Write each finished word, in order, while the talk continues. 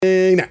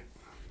Now.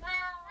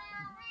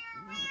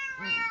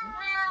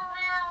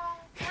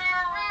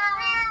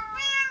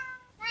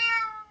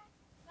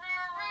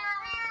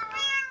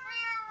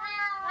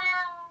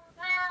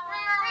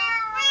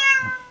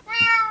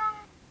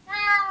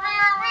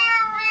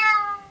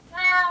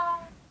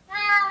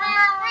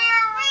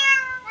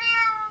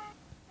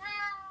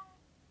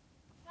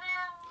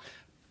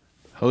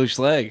 Holy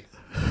schlag.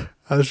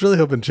 I was really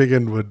hoping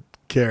Chicken would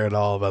care at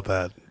all about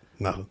that.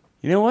 No.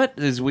 You know what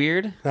is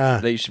weird Ah.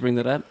 that you should bring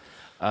that up?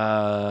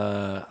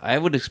 I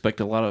would expect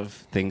a lot of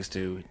things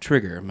to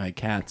trigger my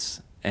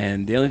cats,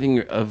 and the only thing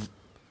of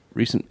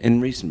recent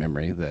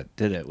memory that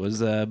did it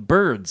was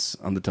birds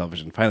on the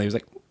television. Finally, it was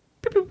like,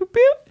 beep, beep, beep,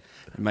 beep.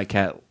 And my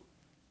cat,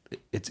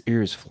 its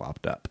ears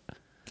flopped up.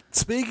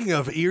 Speaking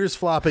of ears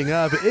flopping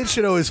up, it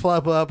should always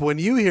flop up when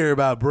you hear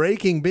about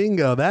Breaking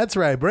Bingo. That's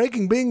right,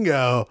 Breaking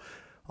Bingo.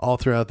 All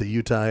throughout the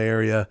Utah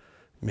area.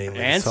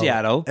 Mainly And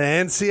Seattle.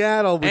 And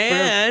Seattle.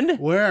 And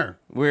where?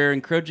 We're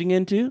encroaching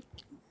into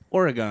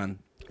Oregon.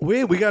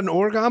 We got an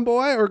Oregon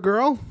boy or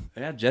girl?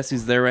 Yeah,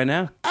 Jesse's there right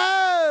now.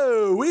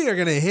 Oh, we are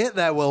going to hit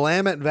that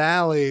Willamette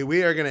Valley.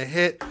 We are going to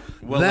hit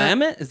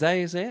Willamette? Is that how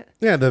you say it?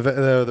 Yeah,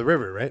 the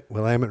river, right?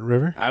 Willamette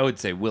River? I would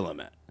say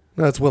Willamette.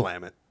 No, it's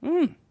Willamette.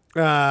 And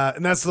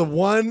that's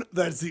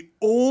the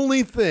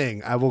only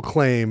thing I will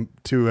claim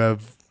to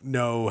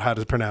know how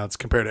to pronounce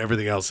compared to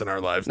everything else in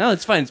our lives. No,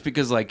 it's fine. It's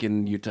because, like,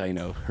 in Utah, you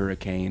know,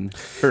 hurricane.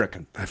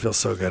 I feel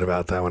so good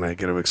about that when I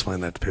get to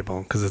explain that to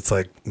people because it's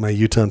like my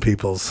Utah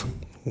peoples.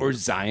 Or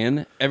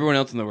Zion. Everyone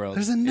else in the world.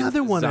 There's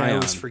another one Zion. I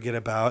always forget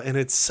about, and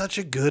it's such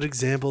a good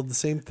example of the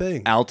same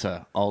thing.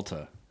 Alta.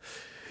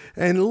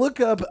 And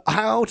look up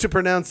how to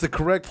pronounce the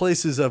correct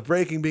places of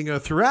Breaking Bingo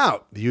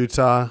throughout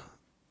Utah,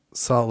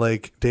 Salt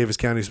Lake, Davis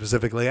County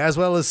specifically, as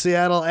well as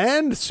Seattle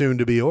and soon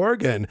to be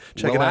Oregon.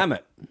 Check Willamette.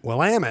 it out.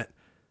 Willamette.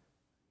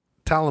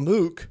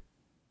 Tillamook.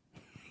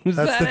 Is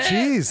That's that the it?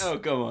 cheese. Oh,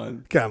 come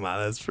on. Come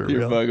on, that's for You're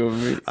real.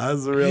 bugging me.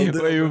 That's the real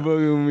deal. Why you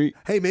bugging me?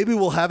 Hey, maybe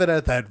we'll have it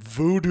at that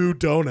Voodoo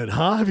Donut,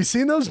 huh? Have you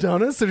seen those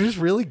donuts? They're just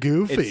really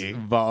goofy. It's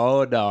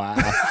Voda.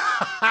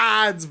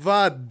 It's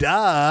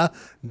Vada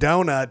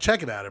Donut.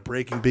 Check it out at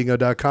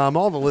breakingbingo.com.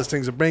 All the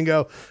listings of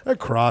bingo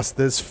across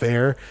this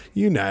fair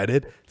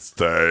United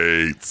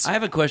States. I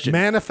have a question.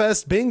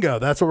 Manifest Bingo.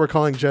 That's what we're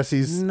calling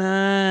Jesse's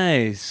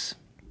Nice.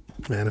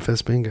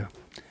 Manifest Bingo.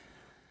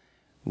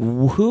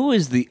 Who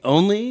is the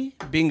only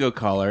bingo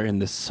caller in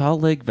the Salt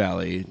Lake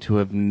Valley to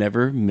have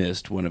never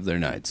missed one of their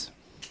nights?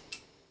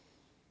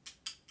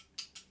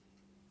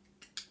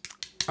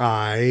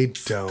 I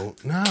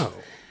don't know.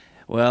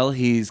 Well,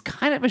 he's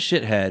kind of a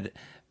shithead,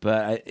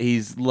 but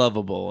he's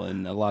lovable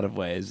in a lot of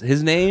ways.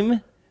 His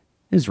name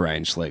is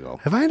Ryan Schlegel.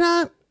 Have I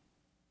not?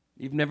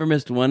 You've never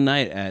missed one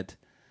night at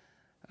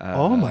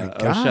Oh my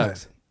God.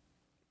 Shucks.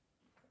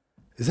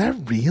 Is that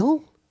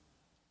real?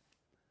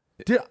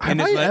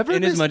 Have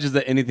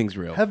Anything's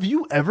real. Have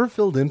you ever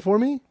filled in for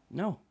me?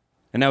 No.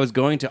 And I was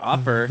going to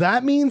offer.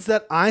 That means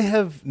that I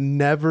have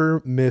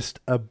never missed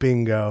a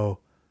bingo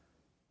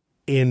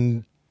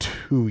in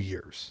 2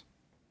 years.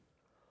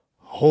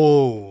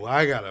 Oh,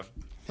 I gotta.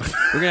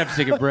 We're going to have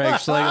to take a break.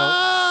 Schlegel.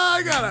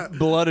 I gotta.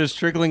 Blood is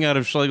trickling out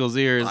of Schlegel's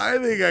ears. I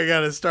think I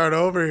gotta start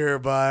over here,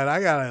 bud.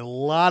 I got a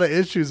lot of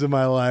issues in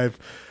my life.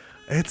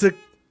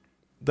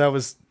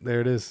 There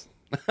it is.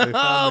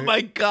 Oh my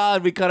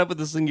God! We caught up with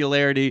the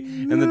singularity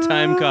and the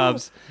time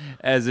cops,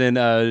 as in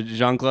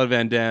Jean-Claude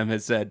Van Damme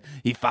has said.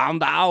 He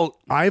found out.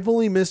 I've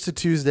only missed a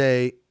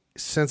Tuesday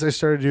since I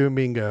started doing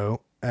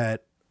bingo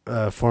at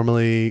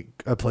formerly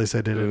a place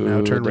I did it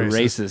now turned the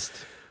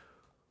racist.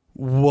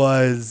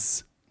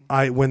 racist.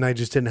 When I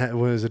just didn't have,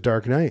 when it was a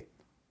dark night.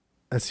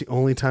 That's the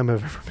only time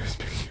I've ever missed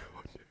bingo.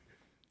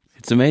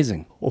 It's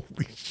amazing.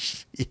 Holy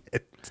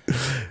shit.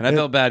 And I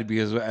felt bad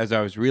because as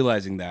I was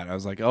realizing that, I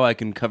was like, oh, I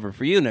can cover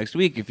for you next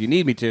week if you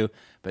need me to.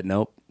 But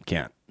nope,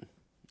 can't.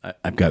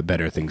 I've got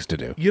better things to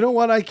do. You know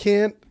what I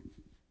can't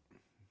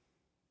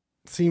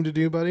seem to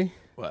do, buddy?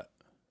 What?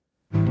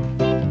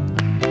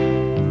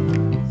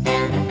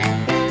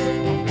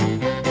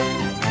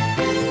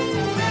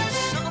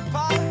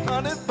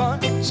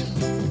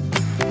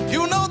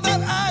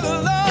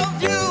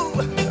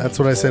 That's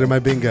what I said in my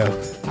bingo.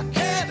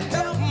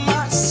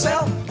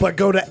 But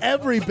go to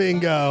every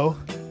bingo.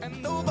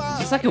 Is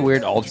this like a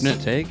weird alternate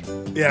take?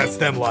 Yeah, it's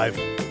them live.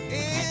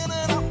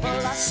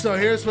 So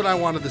here's what I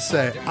wanted to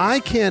say. I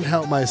can't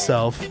help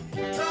myself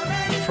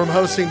from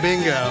hosting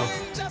bingo.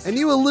 And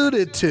you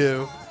alluded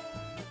to,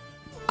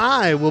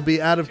 I will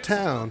be out of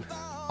town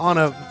on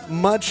a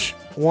much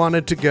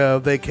wanted to go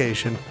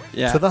vacation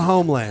to the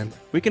homeland.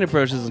 We can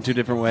approach this in two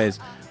different ways.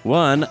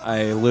 One, I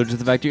alluded to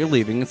the fact that you're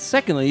leaving. And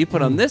secondly, you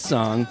put on this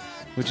song,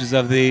 which is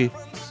of the,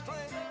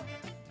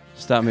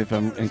 stop me if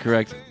I'm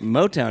incorrect,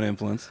 Motown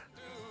influence.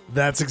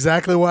 That's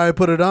exactly why I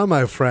put it on,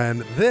 my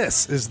friend.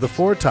 This is the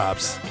Four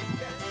Tops.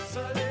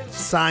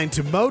 Signed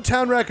to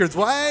Motown Records.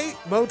 Why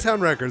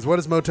Motown Records? What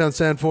does Motown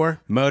stand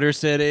for? Motor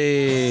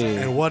City.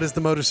 And what is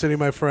the Motor City,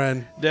 my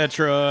friend?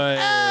 Detroit.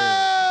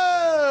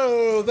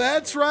 Oh,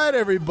 that's right,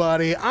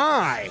 everybody.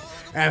 I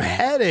am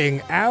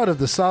heading out of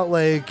the Salt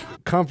Lake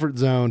comfort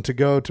zone to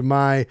go to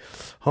my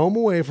home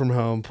away from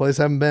home, place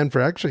I haven't been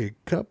for actually a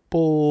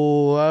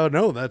couple,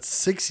 that's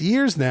 6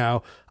 years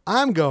now.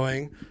 I'm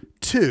going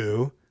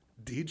to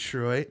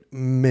Detroit,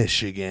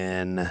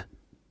 Michigan.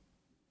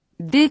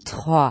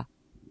 Détroit.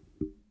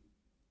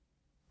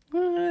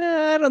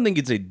 I don't think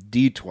it's a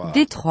Detroit.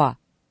 Détroit.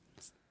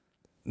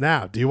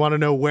 Now, do you want to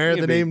know where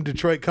the name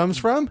Detroit comes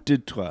from?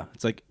 Detroit.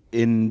 It's like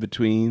in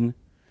between.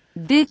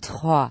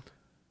 Détroit.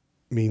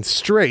 Means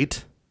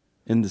straight.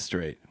 In the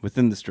strait.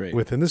 Within the strait.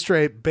 Within the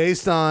strait,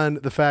 based on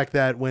the fact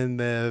that when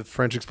the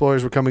French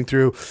explorers were coming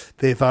through,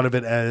 they thought of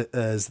it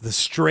as the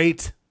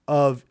Strait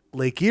of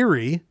Lake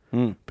Erie,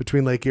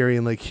 between Lake Erie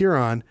and Lake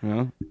Huron,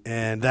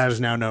 and that is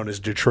now known as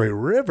Detroit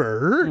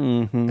River,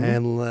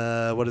 and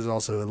what is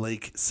also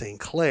Lake St.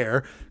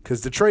 Clair,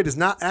 because Detroit is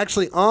not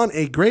actually on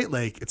a Great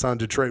Lake, it's on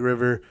Detroit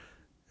River,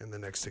 and the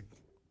next to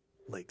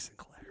Lake St.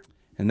 Clair.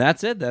 And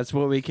that's it. That's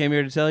what we came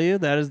here to tell you.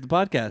 That is the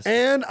podcast.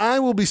 And I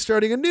will be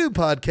starting a new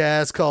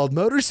podcast called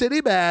Motor City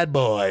Bad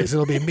Boys.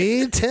 It'll be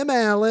me, Tim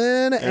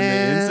Allen, and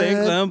the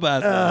Insane Clown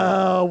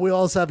Podcast. We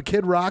also have a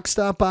Kid Rock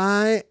stop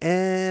by,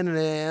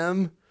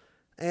 and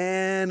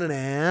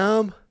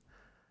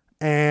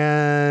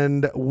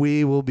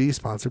we will be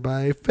sponsored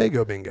by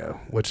Fago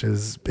Bingo, which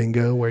is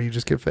bingo where you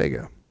just get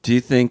Fago. Do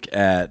you think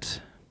I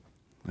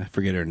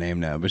forget her name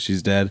now, but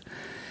she's dead.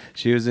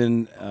 She was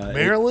in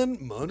Marilyn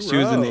Monroe. She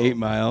was in 8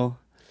 Mile.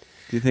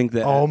 Do you think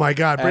that? Oh my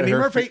God, Brittany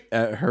Murphy!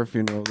 At her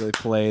funeral, they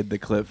played the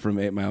clip from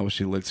 8 Mile where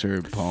she licks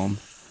her palm.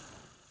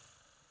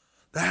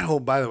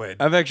 By the way,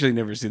 I've actually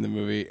never seen the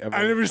movie. I've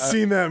never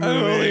seen that movie.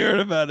 I've only heard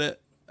about it.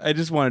 I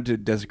just wanted to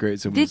desecrate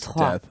someone's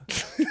Detroit.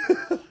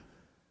 death.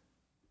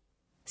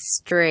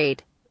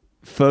 Straight.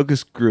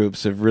 Focus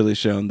groups have really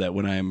shown that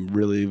when I'm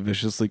really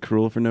viciously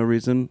cruel for no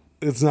reason,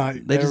 it's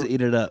not. They just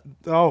eat it up.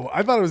 Oh,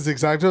 I thought it was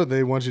exacto.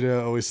 They want you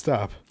to always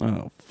stop.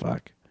 Oh,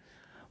 fuck.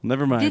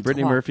 Never mind. Detroit.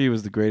 Brittany Murphy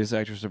was the greatest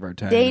actress of our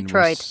time. Detroit.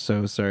 And we're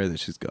so sorry that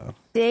she's gone.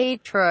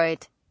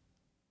 Detroit.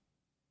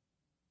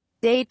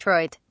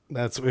 Detroit.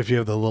 That's if you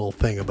have the little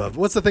thing above.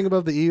 What's the thing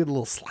above the E? The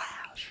little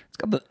slash. It's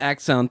got the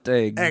accent.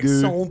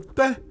 Accent.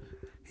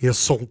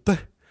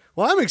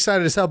 Well, I'm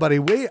excited as hell,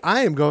 buddy. I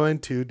am going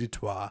to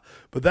Detroit,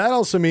 but that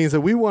also means that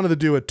we wanted to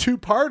do a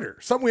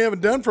 2-parter, something we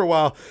haven't done for a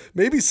while,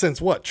 maybe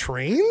since what,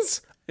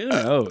 trains? Who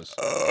knows?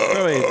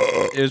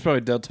 It was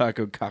probably Del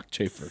Taco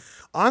Cockchafer.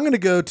 I'm going to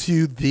go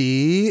to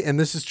and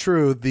this is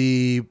true,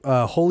 the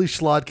Holy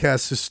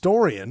Schlodcast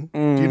historian.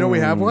 Do you know we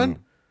have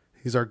one?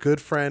 He's our good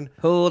friend.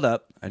 Hold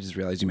up. I just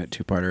realized you meant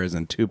 2-parter as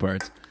in 2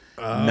 parts,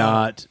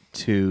 not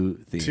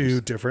 2 themes.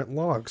 2 different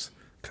logs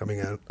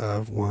coming out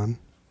of one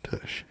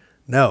tush.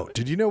 No.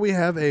 Did you know we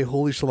have a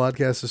Holy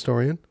Schlodcast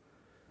historian?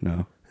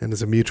 No. And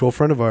as a mutual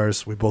friend of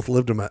ours, we both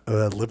lived with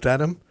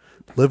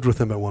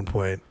him at one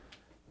point,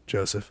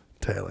 Joseph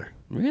Taylor.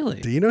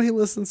 Really? Do you know he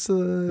listens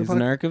to He's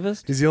an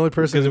archivist? He's the only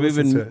person because who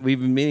listens to it.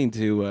 We've been meaning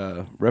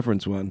to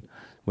reference one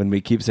when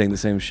we keep saying the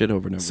same shit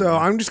over and over. So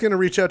I'm just going to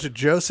reach out to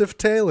Joseph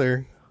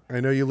Taylor. I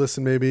know you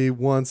listened maybe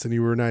once and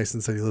you were nice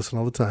and said you listen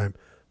all the time.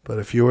 But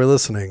if you are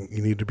listening,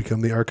 you need to become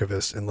the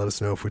archivist and let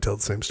us know if we tell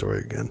the same story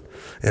again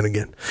and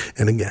again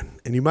and again.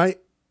 And you might,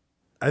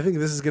 I think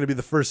this is going to be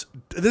this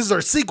is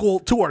our sequel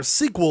to our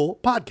sequel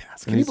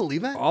podcast. Can you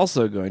believe that?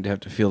 Also going to have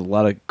to field a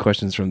lot of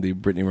questions from the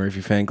Brittany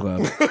Murphy fan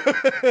club.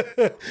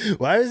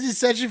 Why is he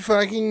such a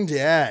fucking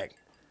dick?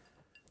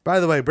 By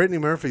the way, Brittany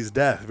Murphy's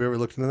death. Have you ever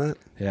looked into that?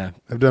 Yeah.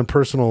 I've done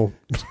personal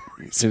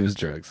It was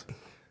drugs.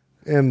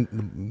 And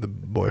the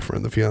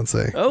boyfriend, the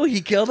fiance. Oh, he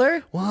killed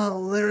her?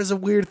 Well, there was a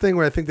weird thing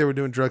where I think they were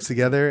doing drugs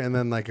together, and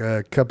then like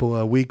a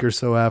week or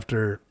so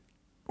after,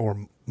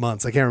 or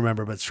months, I can't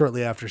remember, but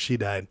shortly after she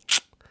died,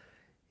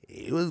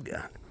 he was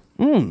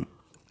gone.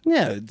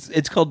 Yeah,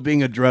 it's called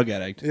being a drug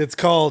addict. It's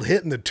called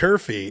hitting the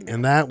turfy,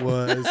 and that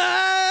was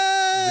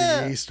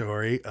the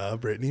story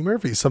of Brittany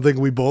Murphy, something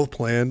we both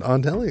planned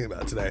on telling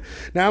about today.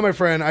 Now, my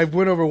friend, I've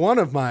went over one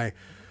of my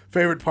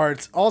favorite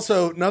parts.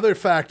 Also, another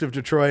fact of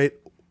Detroit.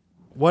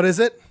 What is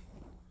it?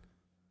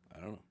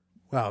 I don't know.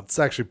 Well, it's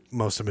actually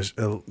most of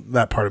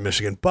that part of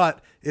Michigan,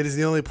 but it is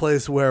the only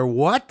place where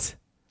what?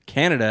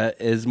 Canada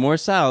is more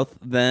south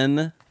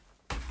than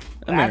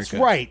America. That's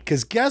right,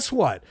 because guess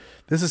what?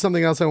 This is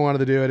something else I wanted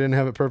to do. I didn't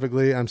have it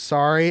perfectly. I'm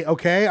sorry.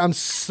 Okay, I'm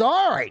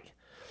sorry.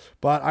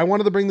 But I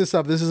wanted to bring this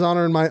up. This is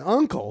honoring my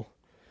uncle,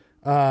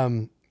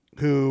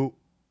 who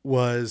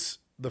was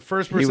the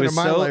first person in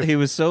my life. He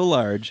was so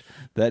large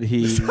that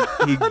he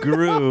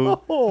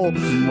grew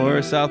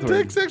more southward.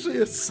 Dick's actually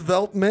a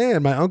svelte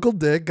man. My Uncle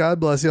Dick, God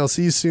bless you. I'll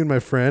see you soon, my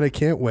friend. I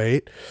can't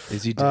wait.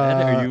 Is he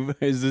dead?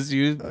 Is this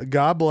you?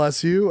 God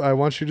bless you. I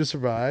want you to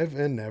survive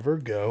and never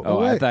go Oh,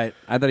 away.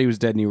 I thought he was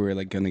dead and you were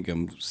like going to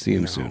come see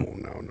him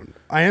soon. No.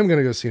 I am going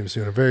to go see him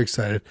soon. I'm very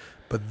excited.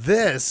 But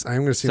this, I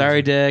am going to see him Sorry,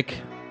 soon. Dick.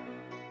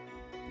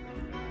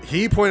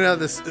 He pointed out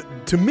this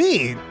to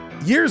me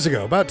years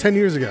ago, about 10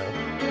 years ago.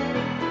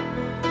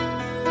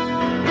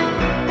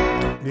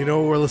 You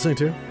know what we're listening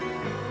to?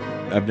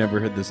 I've never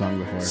heard this song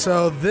before.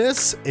 So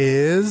this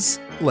is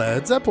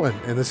Led Zeppelin,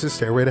 and this is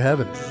Stairway to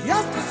Heaven.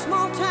 Just a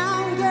small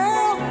town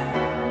girl.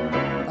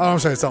 Oh, I'm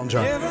sorry, it's Elton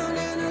John.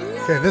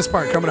 Okay, this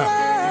part coming up.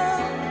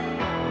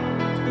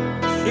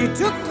 She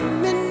took the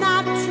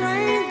midnight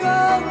train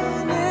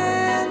going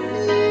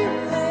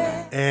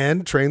anywhere.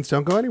 And trains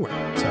don't go anywhere.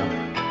 So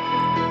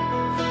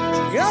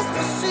Just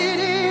a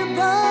city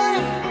boy,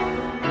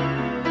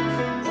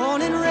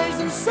 born and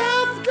raised in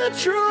South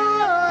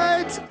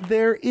Detroit.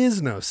 There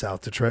is no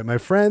South Detroit, my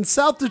friend.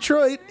 South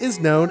Detroit is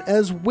known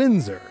as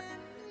Windsor.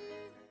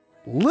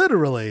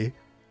 Literally,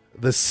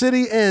 the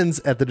city ends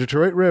at the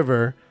Detroit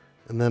River,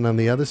 and then on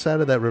the other side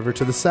of that river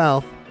to the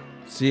south.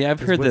 See, I've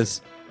heard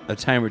this a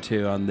time or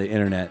two on the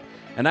internet,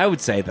 and I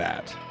would say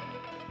that.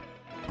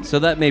 So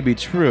that may be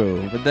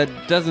true, but that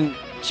doesn't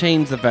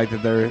change the fact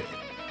that there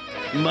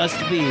must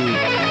be.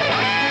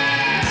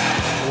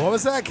 What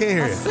was that? Can't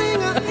hear you.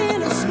 singer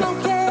in a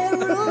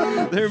smoky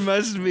room. There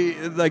must be,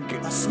 like,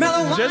 Smell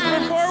of just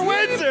wine. before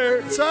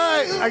Windsor.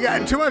 Sorry, I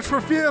got too much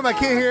perfume. I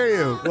can't hear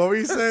you. What were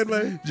you saying,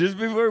 man? Just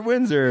before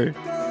Windsor.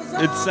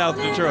 It's South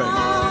Detroit.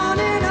 On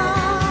and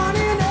on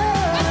and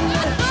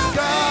on.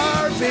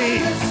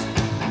 Garvey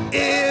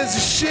is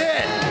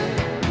shit.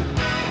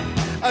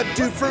 A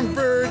dude from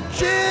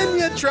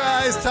Virginia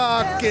tries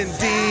talking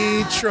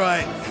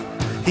Detroit.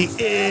 He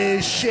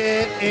is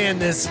shit in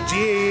this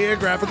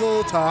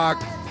geographical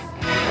talk.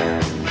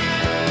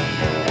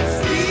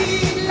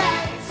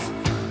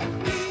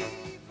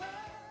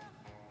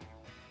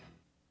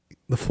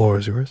 The floor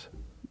is yours.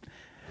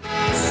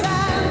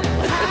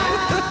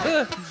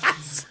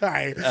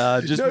 Sorry.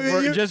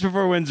 Just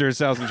before Windsor,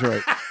 South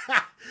Detroit.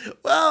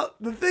 Well,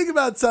 the thing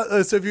about so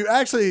if you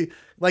actually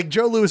like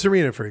Joe Louis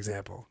Arena, for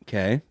example,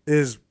 Okay.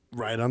 is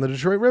right on the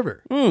Detroit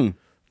River.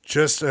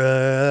 Just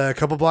a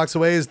couple blocks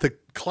away is the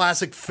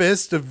classic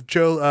fist of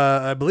Joe,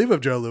 I believe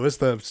of Joe Louis,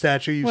 the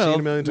statue you've seen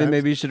a million times.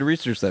 Maybe you should have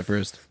researched that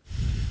first.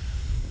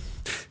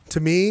 To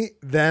me,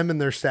 them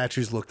and their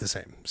statues look the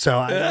same. So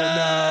I don't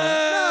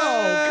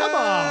know. No, come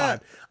on.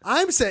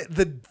 I'm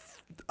saying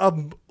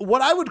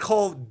what I would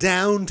call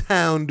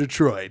downtown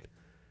Detroit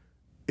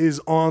is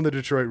on the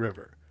Detroit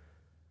River.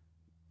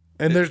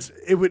 And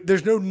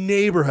there's no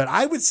neighborhood.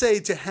 I would say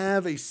to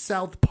have a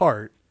South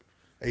Park,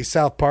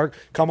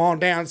 come on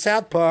down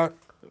South Park,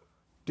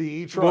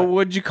 Detroit. Well,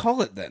 what'd you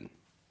call it then?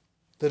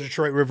 The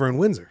Detroit River in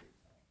Windsor.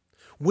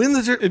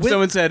 Windsor. If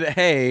someone said,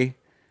 hey,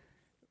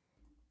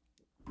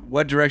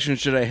 what direction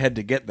should I head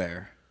to get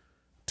there?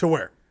 To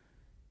where?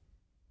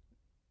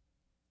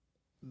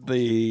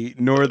 The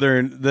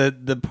northern,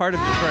 the part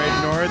of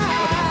Detroit north.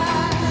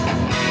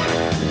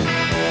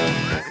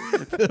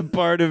 The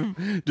part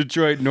of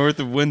Detroit north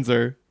of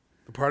Windsor.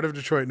 The part of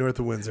Detroit north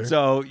of Windsor.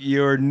 So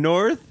you're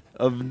north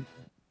of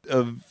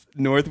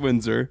North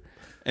Windsor,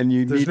 and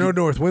There's no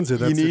North Windsor.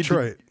 That's need to-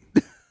 Detroit.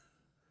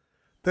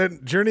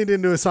 Then journeyed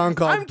into a song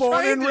called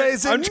 "Born and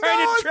Raised in I'm trying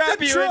to North trap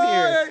Detroit." you in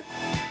here.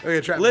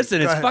 Okay, trap me. Listen,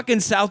 Go it's ahead. fucking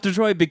South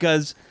Detroit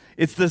because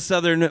it's the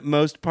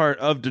southernmost part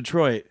of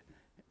Detroit,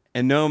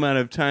 and no amount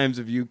of times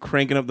of you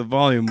cranking up the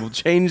volume will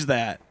change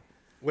that.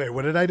 Wait,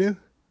 what did I do?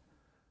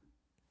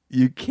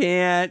 You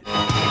can't.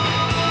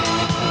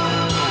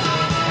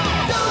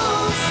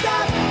 Don't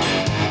stop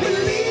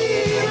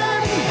believing.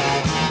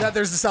 That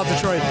there's the South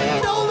Detroit.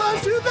 No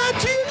love to that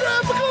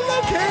geographical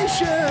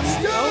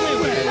location. The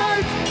only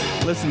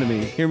way. Listen to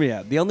me. Hear me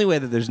out. The only way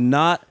that there's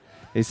not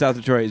a South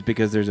Detroit is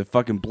because there's a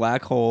fucking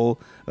black hole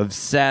of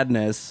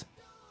sadness.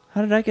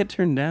 How did I get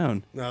turned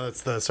down? No,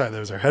 that's sorry,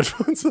 those are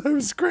headphones. I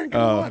was cranking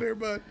them on here,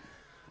 but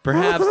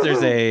Perhaps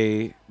there's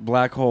a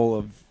black hole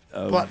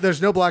of.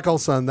 there's no Black Hole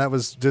Sun. That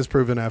was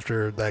disproven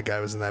after that guy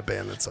was in that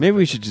band. That's Maybe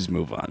we should just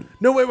move on.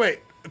 No, wait.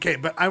 Okay,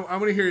 but I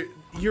want to hear.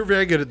 You're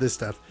very good at this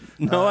stuff.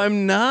 No,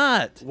 I'm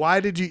not. Why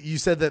did you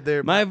said that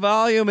there? My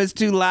volume is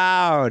too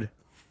loud.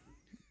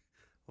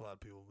 A lot of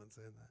people have been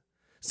saying that.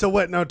 So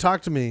what? No,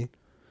 talk to me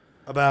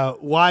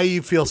about why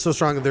you feel so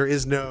strong that there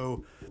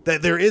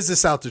is a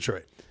South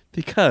Detroit.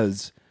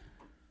 Because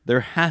there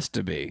has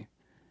to be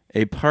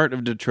a part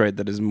of Detroit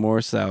that is more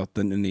south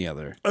than any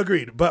other.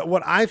 Agreed. But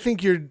what I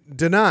think you're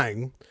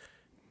denying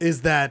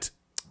is that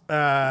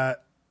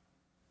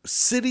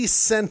city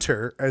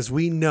center as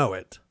we know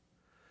it.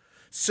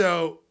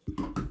 So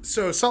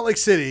Salt Lake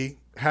City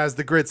has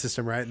the grid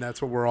system, right? And that's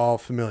what we're all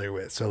familiar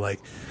with. So like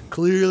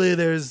clearly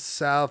there's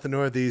south and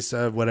northeast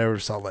of whatever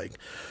Salt Lake.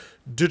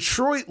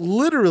 Detroit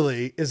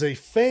literally is a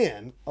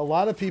fan. A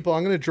lot of people,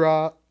 I'm going to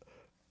draw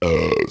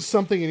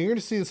something, and you're going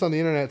to see this on the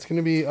internet. It's going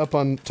to be up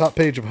on top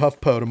page of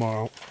HuffPo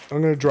tomorrow.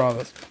 I'm going to draw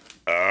this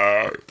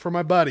for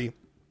my buddy.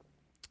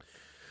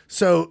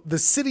 So the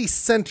city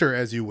center,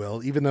 as you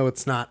will, even though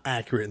it's not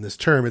accurate in this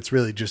term, it's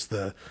really just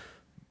the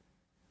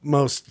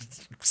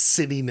most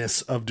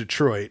cityness of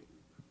Detroit.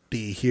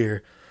 Be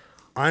here.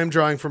 I'm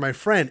drawing for my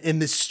friend in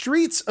the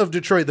streets of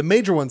Detroit, the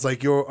major ones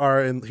like you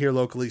are in here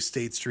locally,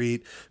 State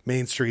Street,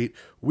 Main Street.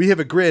 We have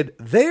a grid.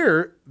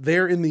 They're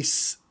in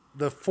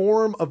the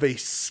form of a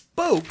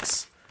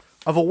spokes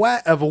of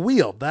a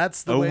wheel.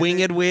 That's the A way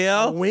winged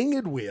wheel? A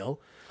winged wheel.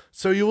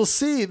 So you will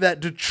see that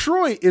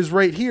Detroit is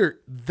right here.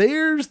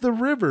 There's the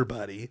river,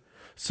 buddy.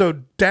 So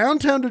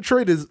downtown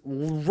Detroit is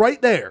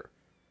right there.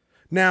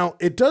 Now,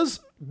 it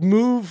does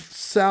move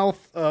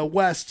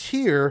west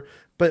here,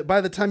 but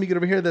by the time you get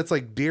over here, that's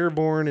like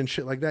Dearborn and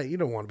shit like that. You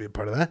don't want to be a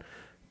part of that.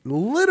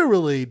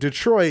 Literally,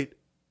 Detroit,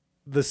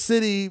 the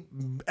city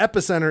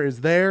epicenter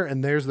is there,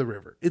 and there's the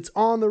river. It's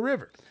on the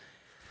river.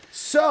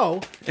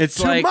 So, It's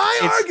to like- my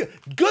it's-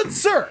 argument, good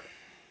sir,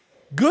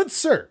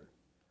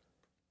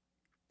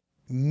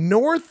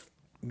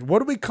 what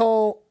do we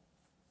call,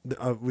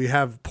 we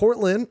have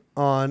Portland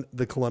on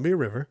the Columbia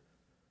River,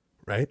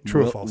 right?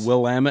 True or false?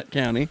 Willamette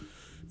County.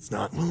 It's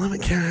not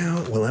Willamette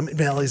County. Willamette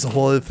Valley is a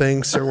whole other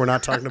thing, sir. We're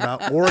not talking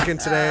about Oregon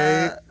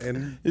today.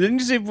 And Didn't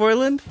you say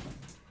Portland?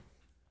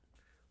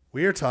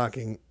 we are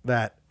talking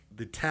that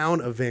the town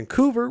of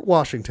Vancouver,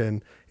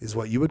 Washington, is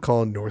what you would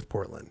call North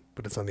Portland,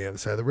 but it's on the other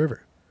side of the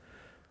river.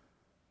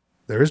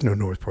 There is no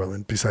North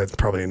Portland besides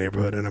probably a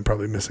neighborhood, and I'm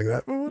probably missing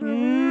that. But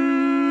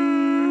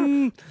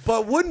whatever.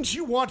 But wouldn't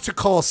you want to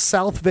call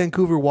South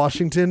Vancouver,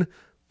 Washington,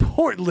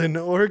 Portland,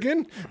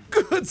 Oregon?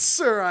 Good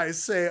sir, I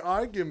say,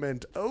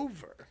 argument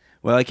over.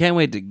 Well, I can't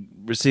wait to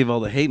receive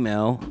all the hate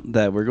mail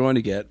that we're going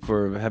to get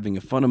for having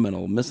a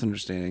fundamental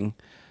misunderstanding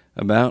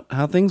about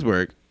how things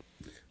work.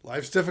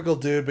 Life's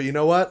difficult, dude, but you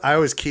know what? I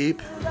always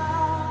keep.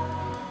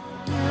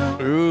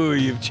 Ooh,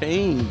 you've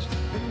changed.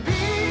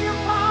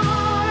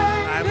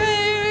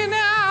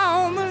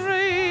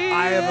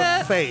 I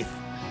have a faith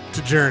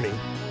to journey.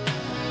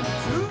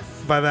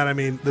 By that I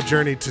mean the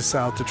journey to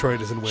South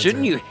Detroit is in Windsor.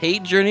 Shouldn't you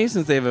hate Journey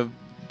since they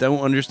don't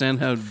understand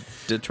how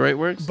Detroit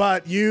works?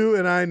 But you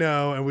and I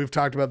know, and we've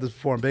talked about this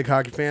before, I'm a big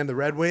hockey fan, the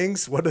Red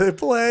Wings, what do they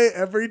play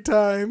every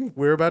time?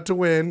 We're about to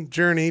win.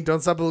 Journey,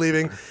 Don't Stop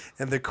Believing.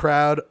 And the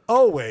crowd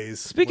always.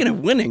 Speaking of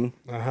winning,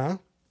 Uh-huh.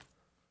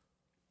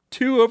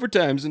 2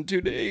 overtimes in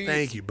 2 days.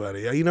 Thank you,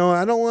 buddy. You know,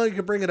 I don't want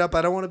to bring it up.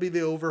 I don't want to be the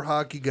over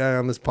hockey guy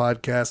on this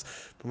podcast.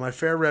 But my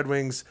fair Red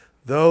Wings,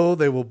 though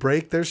they will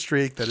break their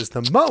streak, that is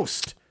the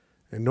most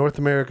in North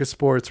America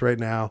sports right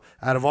now.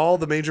 Out of all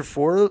the major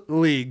 4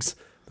 leagues,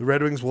 the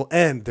Red Wings will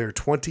end their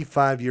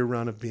 25-year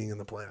run of being in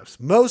the playoffs.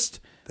 Most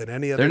than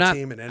any other They're not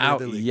team in any out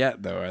other league.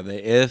 yet, though, are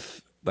they?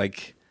 If,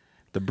 like,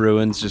 the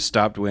Bruins just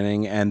stopped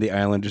winning, and the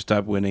Islanders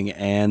stopped winning,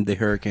 and the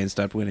Hurricanes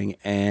stopped winning,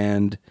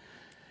 and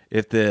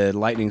if the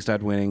Lightning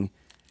stopped winning.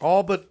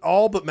 All but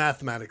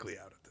mathematically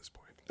out at this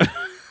point.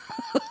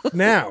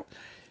 Now,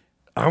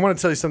 I want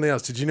to tell you something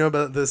else. Did you know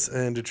about this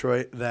in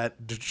Detroit?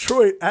 That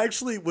Detroit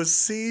actually was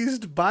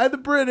seized by the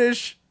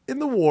British in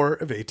the War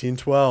of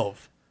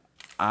 1812.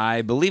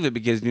 I believe it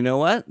because you know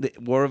what? The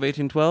War of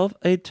 1812,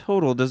 a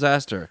total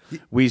disaster.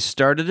 We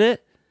started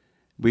it.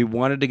 We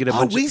wanted to get a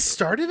bunch we of...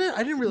 started it?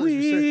 I didn't realize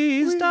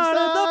We started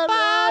the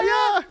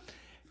fire!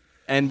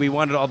 And we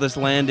wanted all this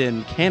land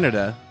in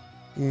Canada.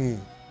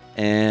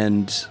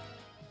 And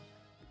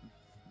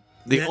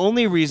the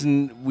only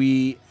reason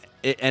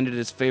it ended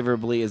as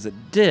favorably as it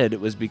did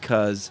was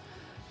because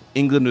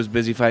England was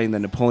busy fighting the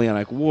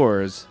Napoleonic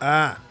Wars,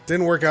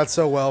 Didn't work out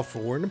so well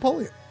for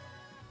Napoleon.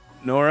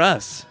 nor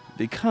us,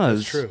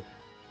 because True.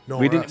 No,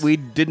 we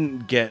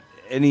didn't get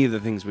any of the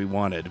things we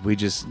wanted. We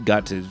just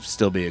got to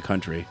still be a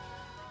country.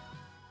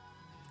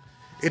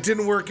 It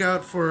didn't work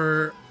out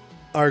for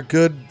our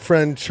good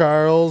friend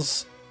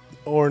Charles,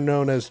 or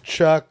known as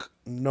Chuck,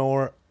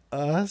 nor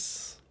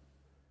us.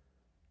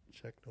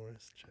 Chuck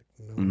Norris.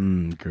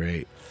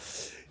 Great.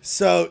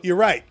 So you're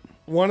right.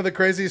 One of the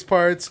craziest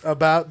parts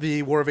about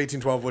the War of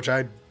 1812, which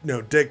I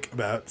know dick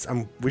about.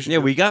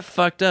 We got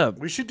fucked up.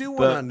 We should do one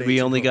but on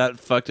we only 1812. got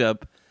fucked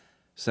up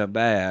so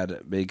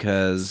bad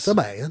because... So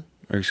bad.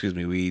 Or excuse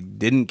me, we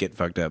didn't get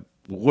fucked up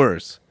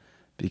worse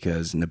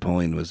because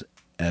Napoleon was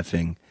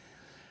effing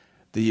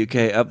the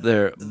UK up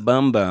their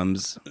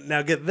bums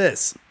Now get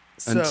this.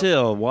 So,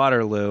 until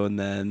Waterloo, and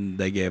then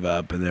they gave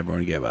up, and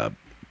everyone gave up.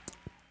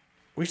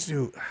 we should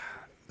do.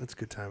 That's a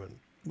good time in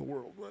the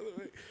world, by the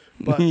way.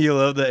 But You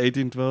love the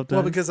 1812 time?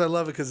 well, because I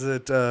love it because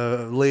it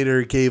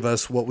later gave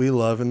us what we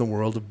love in the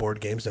world of board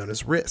games known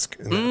as Risk,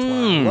 and that's why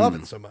I love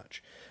it so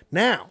much.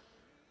 Now,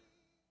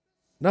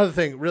 another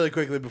thing, really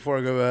quickly before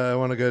I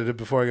go,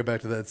 before I get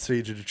back to that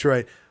siege of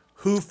Detroit.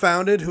 Who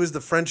is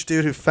the French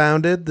dude who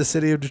founded the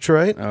city of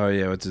Detroit? Oh,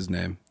 yeah, what's his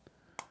name?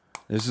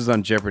 This was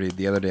on Jeopardy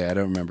the other day. I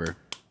don't remember.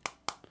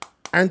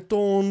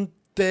 Antoine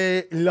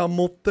de la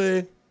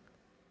Motte.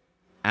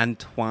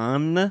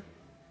 Antoine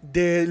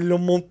De la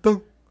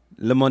Motte.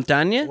 Le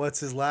Montagne? What's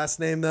his last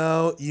name,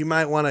 though? You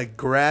might want to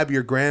grab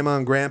your grandma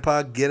and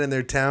grandpa, get in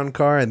their town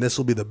car, and this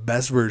will be the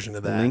best version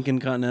of that. Lincoln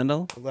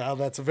Continental? Well,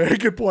 that's a very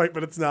good point,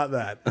 but it's not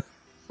that.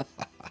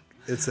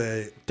 It's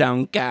a...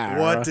 Town car.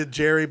 What did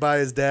Jerry buy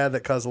his dad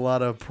that caused a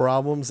lot of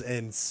problems?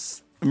 And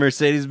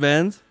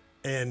Mercedes-Benz?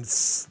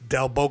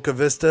 Del Boca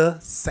Vista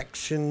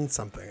section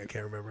something. I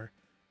can't remember.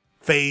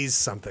 Phase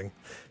something.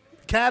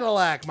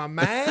 Cadillac, my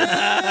man.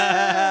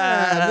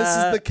 This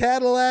is the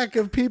Cadillac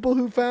of people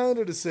who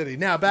founded a city.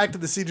 Now, back to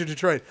the siege of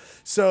Detroit.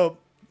 So,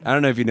 I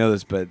don't know if you know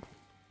this, but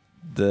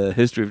the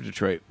history of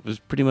Detroit was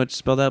pretty much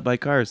spelled out by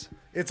cars.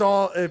 it's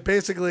all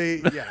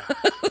basically, yeah.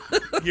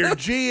 your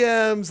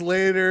GMs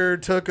later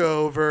took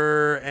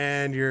over,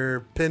 and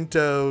your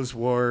Pintos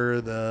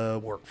were the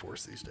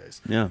workforce these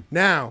days. Yeah.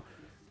 Now,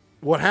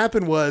 what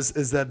happened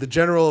is that the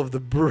general of the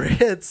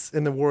Brits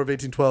in the War of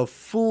 1812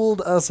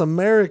 fooled us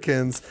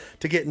Americans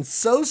to getting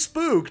so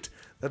spooked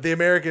that the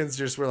Americans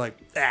just were like,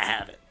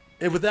 have it.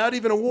 And without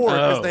even a war,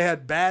 because they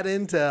had bad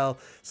intel.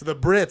 So the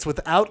Brits,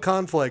 without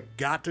conflict,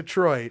 got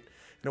Detroit.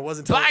 And it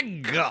wasn't until... By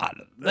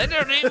God, they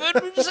don't even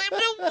seem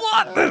to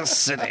want this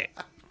city.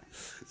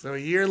 So a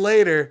year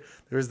later,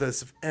 there was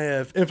this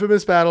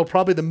infamous battle,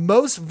 probably the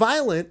most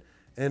violent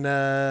and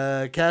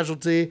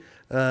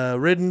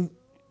casualty-ridden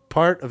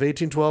part of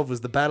 1812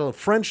 was the Battle of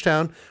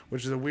Frenchtown,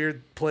 which is a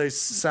weird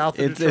place south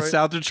of Detroit. It's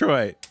South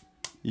Detroit.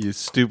 You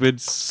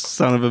stupid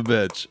son of a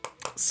bitch.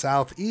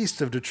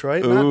 Southeast of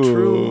Detroit, not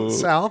true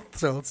south,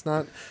 so let's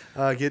not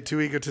get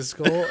too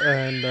egotistical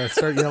and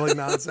start yelling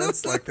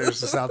nonsense like there's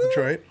the South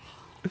Detroit.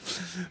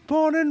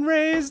 Born and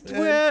raised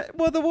where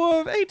the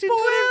War of 1812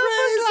 Born and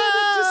raised in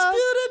a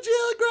disputed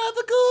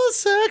geographical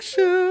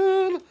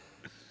section.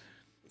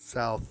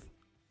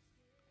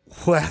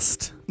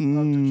 Southwest of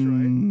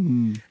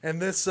Detroit.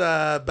 And this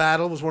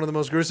battle was one of the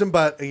most gruesome,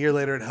 but a year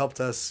later it helped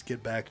us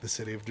get back the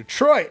city of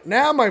Detroit.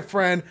 Now, my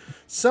friend,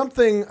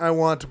 something I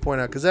want to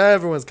point out, because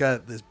everyone's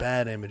got this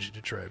bad image of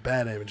Detroit,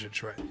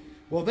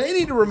 Well, they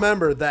need to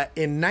remember that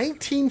in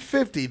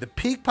 1950, the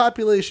peak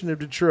population of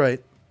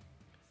Detroit,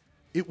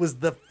 it was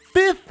the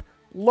 5th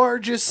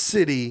largest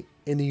city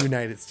in the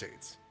United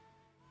States.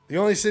 The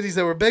only cities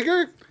that were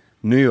bigger?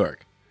 New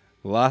York,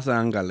 Los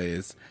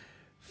Angeles,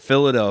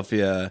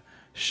 Philadelphia,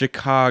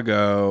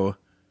 Chicago.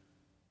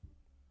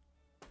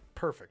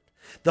 Perfect.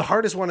 The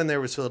hardest one in there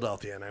was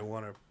Philadelphia, and I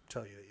want to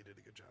tell you that you did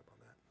a good job on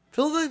that.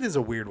 Philadelphia is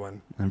a weird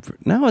one.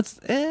 No, it's...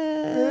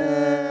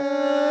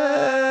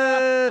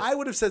 I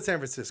would have said San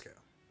Francisco.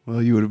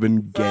 Well, you would have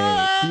been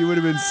gay. You would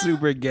have been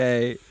super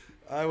gay.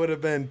 I would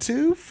have been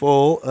too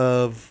full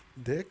of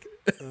dick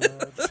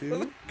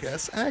to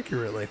guess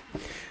accurately.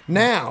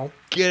 Now,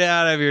 Get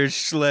out of here,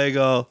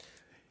 Schlegel.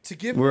 to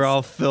give We're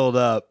all filled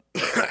up.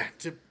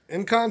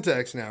 in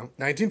context now,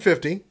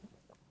 1950,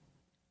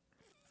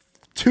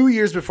 2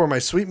 years before my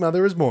sweet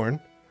mother was born,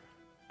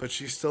 but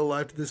she's still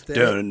alive to this day,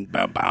 and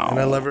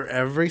I love her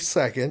every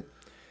second.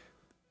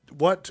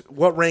 What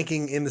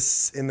ranking in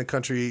the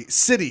country,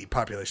 city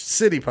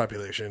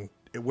population,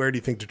 where do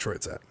you think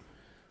Detroit's at?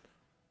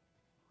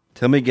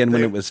 Tell me again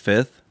when it was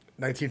 5th.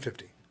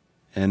 1950.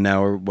 And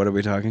now what are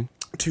we talking?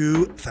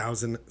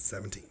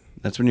 2017.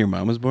 That's when your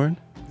mom was born?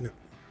 No.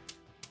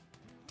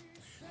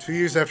 2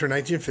 years after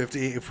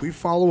 1950, if we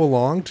follow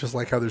along, just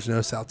like how there's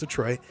no South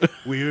Detroit,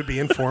 we would be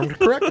informed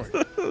correctly.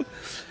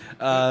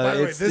 By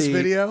the way, this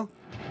video...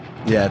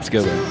 Yeah, it's a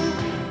good one.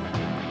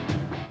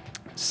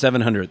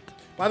 700th.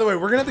 By the way,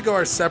 we're going to have to go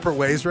our separate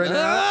ways right now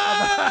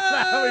about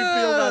how we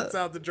feel about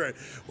South Detroit.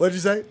 What'd you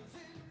say?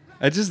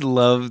 I just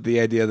love the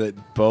idea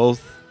that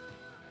both...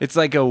 It's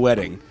like a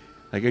wedding.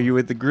 Like, are you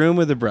with the groom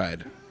or the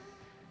bride?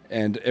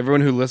 And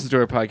everyone who listens to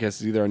our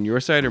podcast is either on your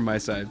side or my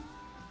side.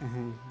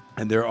 Mm-hmm.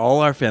 And they're all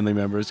our family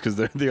members because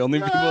they're the only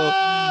people.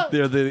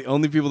 They're the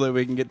only people that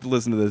we can get to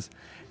listen to this.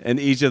 And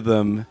each of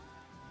them,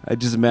 I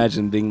just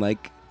imagine being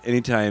like,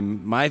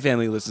 anytime my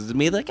family listens to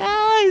me, like,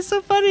 he's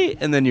so funny.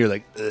 And then you're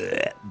like,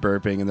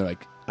 burping, and they're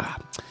like,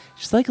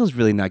 Schlegel's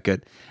really not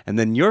good. And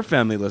then your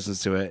family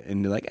listens to it,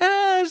 and you're like,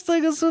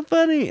 Schlegel's so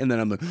funny. And then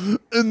I'm like,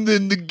 and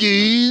then the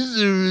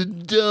gays are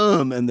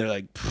dumb. And they're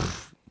like,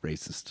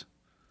 racist.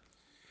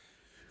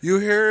 You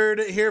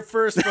heard it here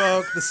first,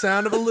 folks. The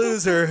sound of a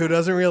loser who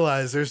doesn't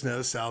realize there's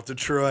no South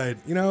Detroit.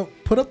 You know,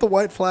 put up the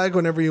white flag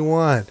whenever you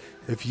want.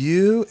 If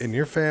you and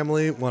your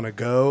family want to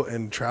go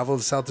and travel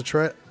to South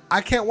Detroit, I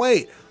can't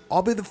wait.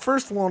 I'll be the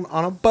first one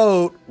on a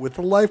boat with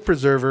a life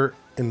preserver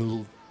in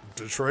the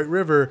Detroit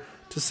River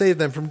to save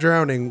them from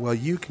drowning, while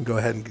you can go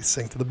ahead and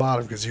sink to the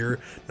bottom because you're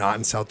not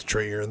in South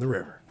Detroit, you're in the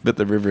river. But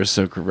the river is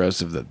so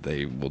corrosive that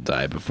they will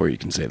die before you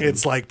can save them.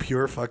 It's like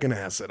pure fucking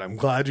acid. I'm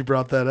glad you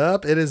brought that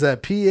up. It is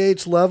at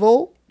pH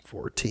level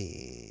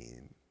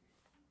 14.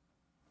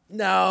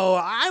 No,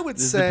 I would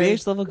Does say... the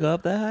pH level go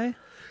up that high?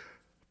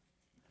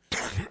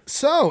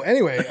 So,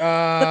 anyway,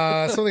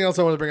 something else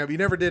I want to bring up. You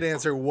never did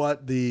answer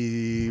what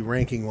the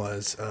ranking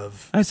was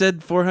of... I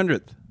said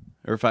 400th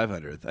or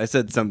 500th. I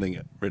said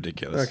something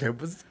ridiculous. Okay,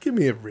 but give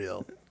me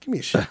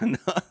a shot. No,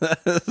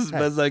 that's the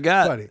best I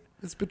got. Buddy,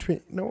 it's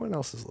between... No one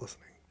else is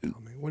listening. Tell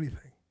me, what do you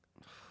think?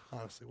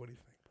 Honestly, what do you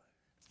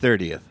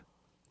think? 30th.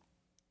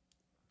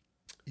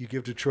 You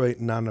give Detroit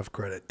not enough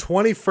credit.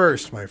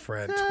 21st, my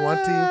friend.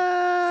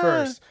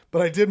 21st.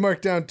 But I did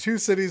mark down two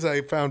cities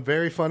I found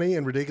very funny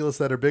and ridiculous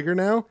that are bigger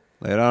now.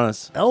 Lay it on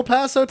us. El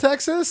Paso,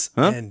 Texas,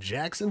 and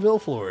Jacksonville,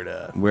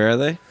 Florida. Where are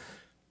they?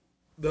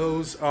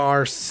 Those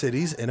are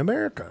cities in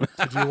America.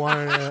 Did you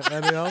want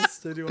anything else?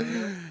 Did you want to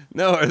know?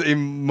 No, are they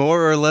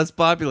more or less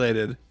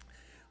populated?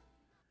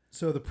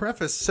 So the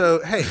preface.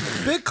 So, hey,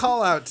 big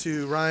call out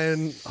to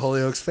Ryan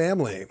Holyoke's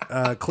family.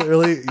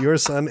 Clearly, your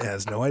son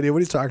has no idea what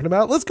he's talking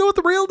about. Let's go with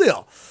the real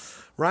deal.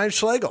 Ryan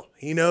Schlegel.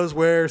 He knows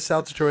where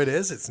South Detroit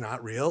is. It's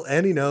not real.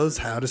 And he knows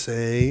how to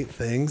say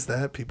things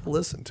that people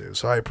listen to.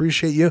 So I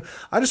appreciate you.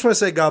 I just want to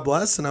say God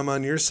bless, and I'm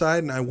on your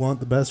side, and I want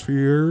the best for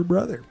your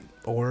brother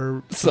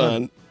or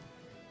son.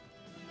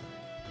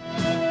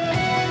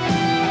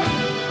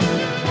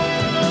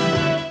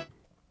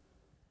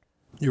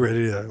 You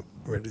ready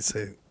to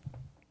say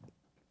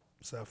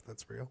stuff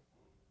that's real?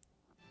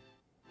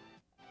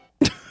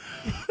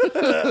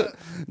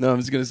 No, I'm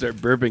just going to start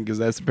burping because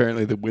that's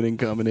apparently the winning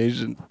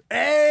combination.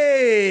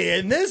 Hey,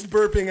 and this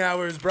burping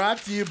hour is brought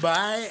to you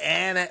by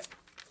an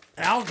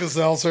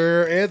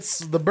Alka-Seltzer. It's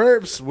the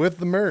burps with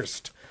the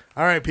Merst.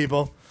 All right,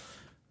 people.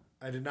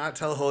 I did not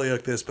tell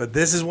Holyoke this, but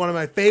this is one of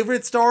my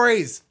favorite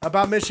stories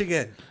about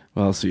Michigan.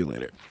 Well, I'll see you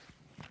later.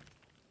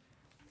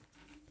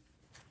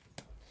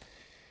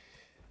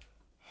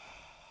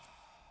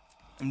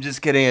 I'm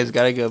just kidding. It's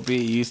got to go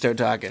pee. You start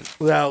talking.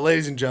 Now,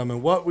 ladies and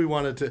gentlemen, what we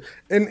wanted to...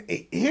 And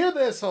hear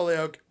this,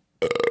 Holyoke.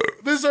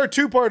 This is our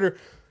two-parter.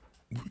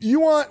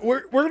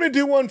 We're going to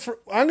do one for...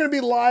 I'm going to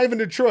be live in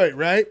Detroit,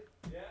 right?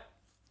 Yeah.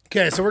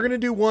 Okay, so we're going to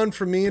do one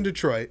for me in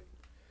Detroit.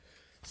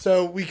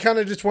 So we kind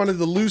of just wanted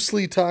to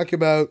loosely talk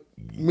about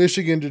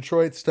Michigan,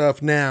 Detroit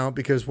stuff now,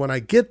 because when I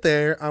get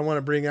there, I want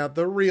to bring out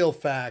the real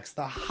facts,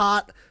 the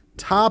hot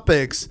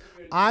topics.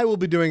 I will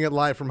be doing it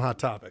live from Hot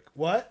Topic.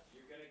 What?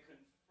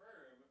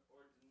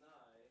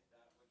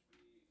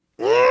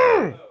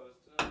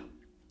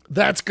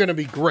 That's going to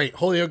be great.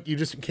 Holyoke, you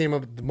just came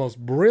up with the most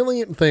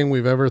brilliant thing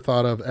we've ever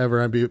thought of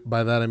ever.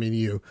 By that, I mean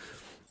you.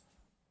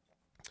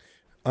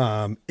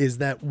 Is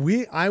that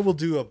I will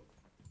do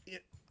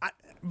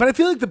but I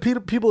feel like the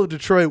people of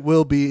Detroit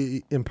will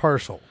be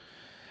impartial.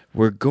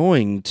 We're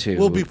going to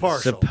We'll be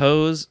partial.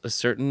 suppose a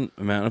certain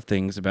amount of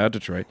things about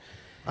Detroit.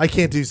 I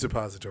can't do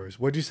suppositories.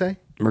 What'd you say?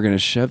 We're going to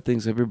shove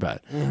things up your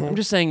butt. I'm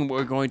just saying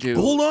we're going to...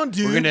 Hold on,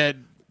 dude. We're going to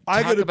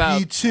I talk got about...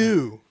 to pee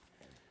too.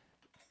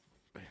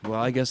 Well,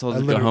 I guess I'll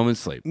just go home and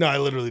sleep. No, I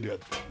literally do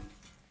it.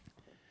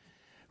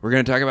 We're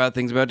going to talk about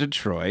things about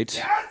Detroit.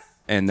 Yes!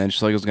 And then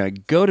Schlegel's going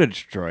to go to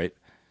Detroit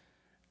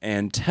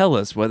and tell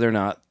us whether or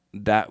not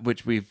that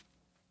which we've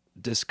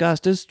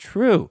discussed is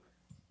true.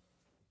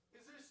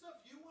 Is there stuff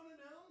you want to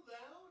know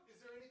now? Is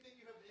there anything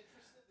you have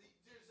interest in?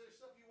 Is there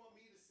stuff you want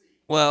me to see?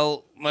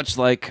 Well, much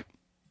like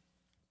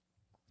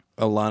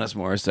Alanis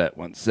Morissette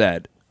once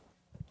said,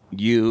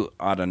 you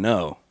ought to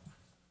know.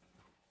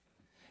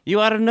 You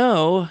ought to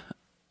know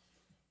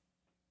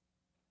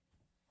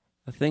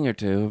a thing or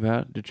two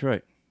about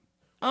Detroit.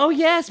 Oh,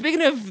 yeah,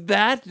 speaking of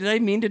that, did I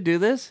mean to do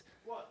this?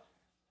 What?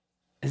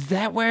 Is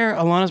that where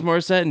Alanis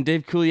Morissette and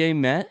Dave Coulier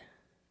met?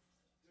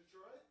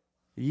 Detroit?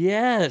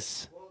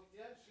 Yes. Well,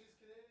 yeah, she's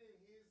Canadian.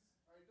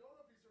 I don't know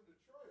if he's from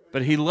Detroit,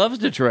 But he loves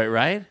Detroit,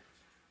 right?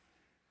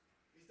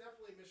 he's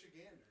definitely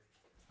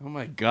Michigander. Oh,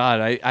 my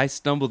God. I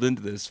stumbled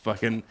into this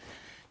fucking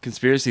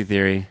conspiracy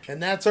theory.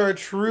 And that's our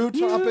true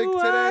topic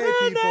today,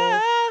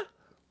 people.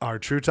 Our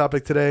true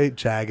topic today,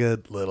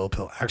 Jagged Little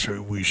Pill.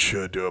 Actually, we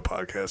should do a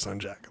podcast on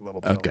Jagged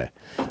Little Pill. Okay.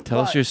 Tell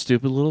us your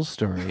stupid little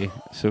story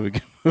so we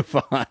can move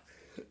on.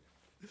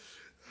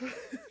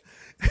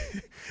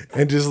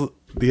 And just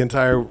the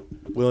entire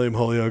William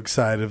Holyoke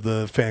side of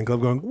the fan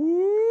club going,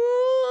 woo!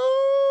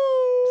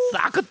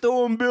 Sock it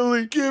to him,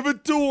 Billy. Give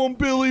it to him,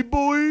 Billy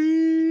boy.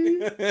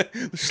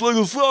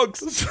 Schlegel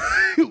sucks.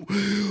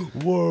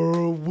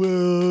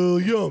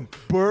 William.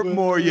 Burp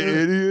more, you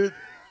idiot.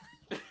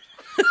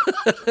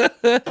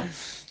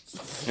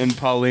 And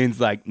Pauline's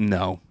like,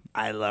 no.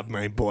 I love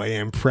my boy.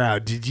 I'm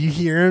proud. Did you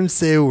hear him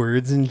say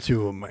words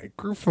into a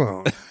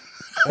microphone?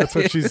 That's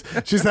what she's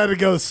had to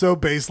go so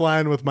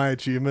baseline with my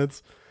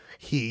achievements.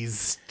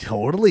 He's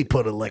totally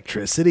put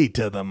electricity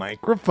to the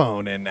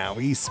microphone and now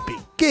he's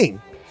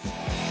speaking.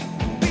 That's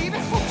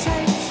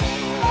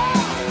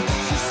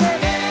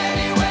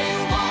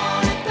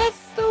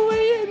the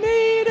way you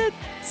need it.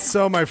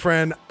 So, my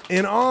friend,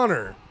 in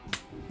honor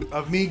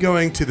of me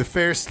going to the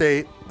fair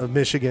state of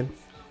Michigan,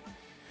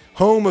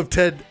 home of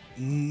Ted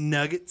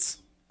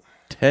Nuggets.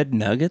 Ted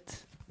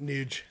Nuggets?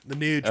 Nuge. The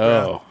Nuge,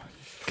 bro. Oh,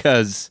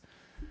 because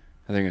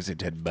I think I'm going to say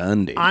Ted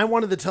Bundy. I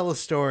wanted to tell a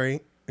story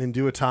and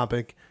do a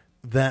topic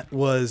that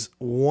was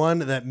one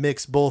that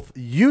mixed both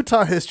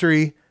Utah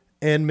history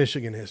and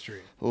Michigan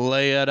history.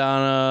 Lay it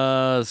on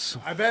us.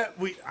 I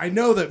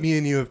know that me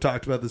and you have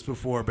talked about this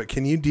before, but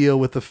can you deal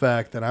with the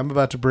fact that I'm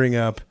about to bring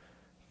up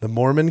the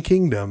Mormon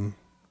Kingdom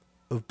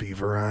of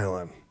Beaver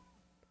Island?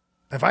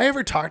 Have I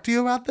ever talked to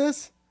you about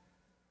this?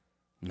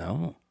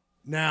 No.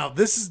 Now,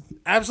 this is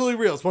absolutely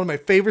real. It's one of my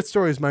favorite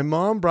stories. My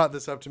mom brought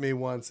this up to me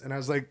once, and I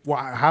was like,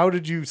 "Wow, how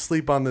did you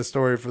sleep on this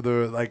story for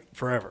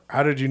forever?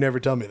 How did you never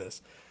tell me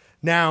this?"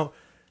 Now,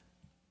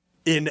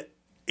 in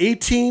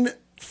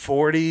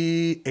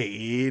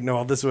 1848,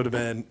 no, this would have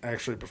been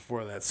actually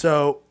before that.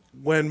 So,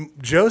 when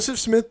Joseph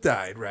Smith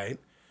died, right,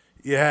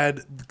 you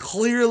had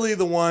clearly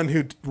the one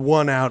who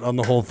won out on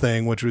the whole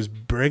thing, which was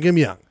Brigham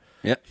Young.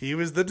 Yep. He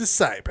was the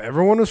disciple.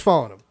 Everyone was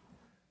following him.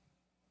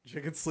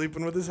 Chicken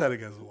sleeping with his head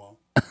against the wall.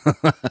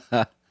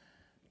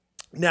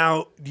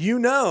 Now, you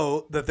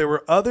know that there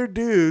were other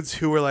dudes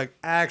who were like,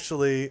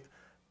 actually,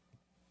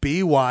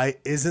 BY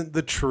isn't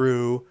the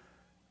true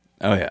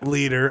Oh yeah.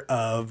 leader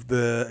of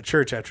the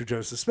church after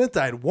Joseph Smith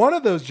died. One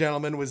of those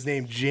gentlemen was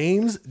named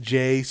James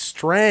J.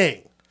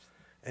 Strang,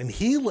 and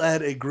he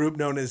led a group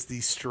known as the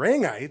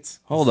Strangites.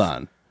 Hold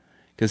on,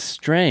 because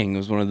Strang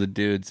was one of the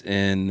dudes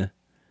in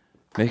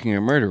Making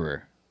a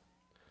Murderer.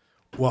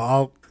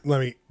 Well, let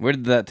me. Where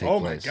did that take Oh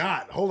my place?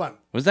 God! Hold on.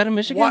 Was that in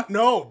Michigan? What?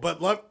 No, but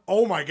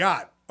oh my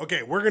God.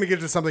 Okay, we're gonna get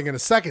to something in a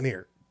second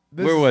here.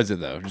 Where was it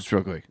though? Just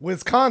real quick.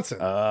 Wisconsin.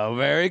 Oh,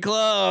 very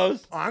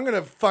close. I'm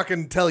gonna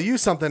fucking tell you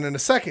something in a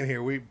second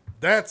here.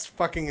 That's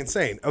fucking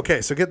insane. Okay,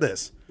 so get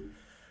this.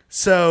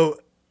 So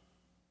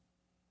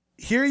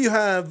here you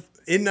have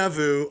in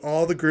Nauvoo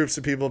all the groups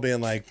of people being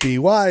like,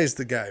 BY is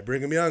the guy,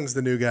 Brigham Young's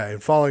the new guy,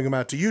 and following him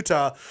out to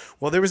Utah.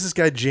 Well, there was this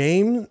guy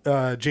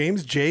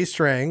James J.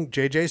 Strang,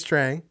 JJ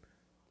Strang,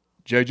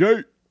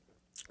 JJ.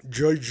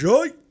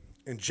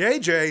 and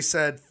JJ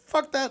said,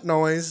 "Fuck that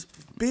noise.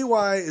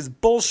 BY is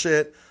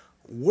bullshit.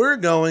 We're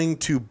going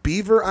to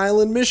Beaver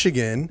Island,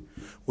 Michigan,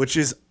 which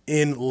is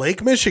in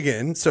Lake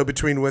Michigan, so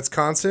between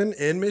Wisconsin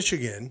and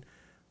Michigan,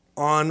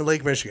 on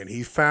Lake Michigan."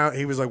 He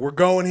was like, "We're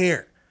going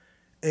here."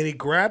 And he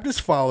grabbed his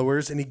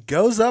followers and he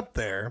goes up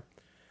there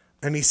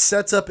and he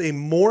sets up a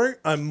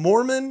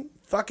Mormon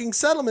fucking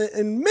settlement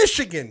in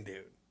Michigan,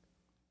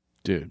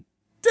 dude.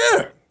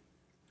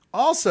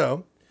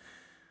 Also,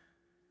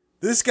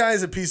 this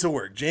guy's a piece of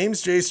work.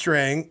 James J.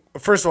 Strang,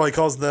 first of all, he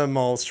calls them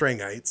all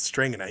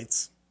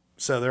Strangites.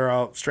 So they're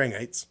all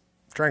Strangites.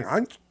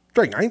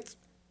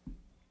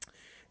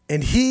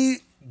 And he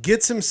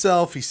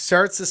he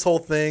starts this whole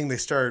thing. They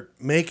start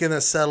making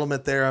a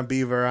settlement there on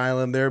Beaver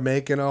Island. They're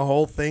making a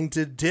whole thing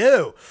to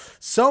do.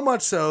 So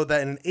much so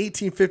that in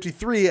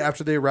 1853,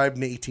 after they arrived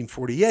in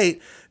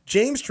 1848,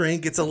 James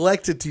Strang gets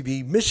elected to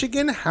the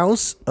Michigan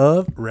House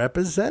of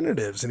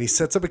Representatives. And he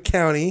sets up a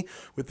county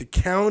with the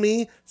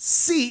county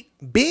seat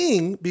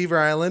being Beaver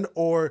Island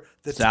or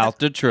the South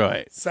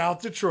Detroit,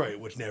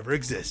 which never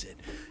existed.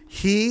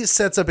 He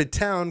sets up a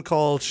town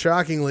called,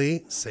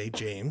 shockingly, St.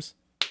 James,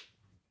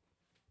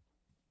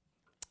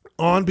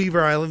 on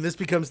Beaver Island. This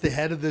becomes the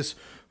head of this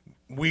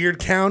weird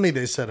county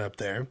they set up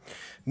there.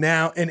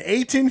 Now, in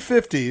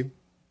 1850,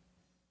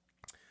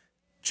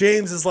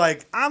 James is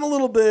like, all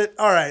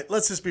right,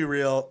 let's just be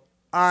real.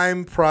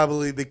 I'm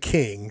probably the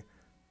king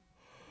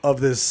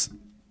of this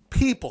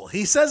people.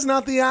 He says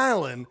not the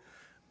island,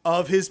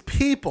 of his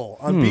people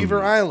on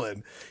Beaver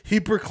Island. He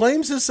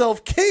proclaims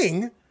himself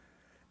king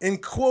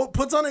and, quote,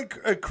 puts on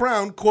a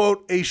crown,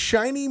 quote, a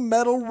shiny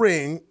metal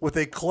ring with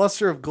a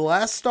cluster of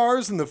glass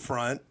stars in the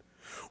front,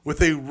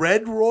 with a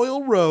red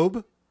royal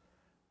robe,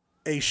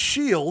 a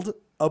shield,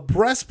 a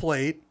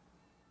breastplate,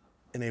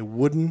 and a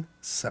wooden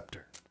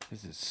scepter.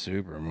 This is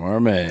super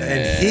Mormon.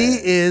 And he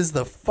is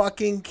the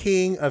fucking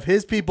king of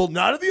his people,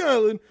 not of the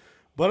island,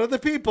 but of the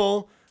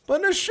people.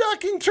 But in a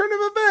shocking turn of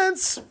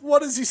events,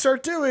 what does he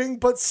start doing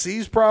but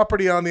seize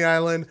property on the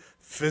island,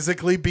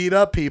 physically beat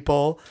up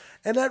people,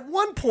 and at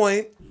one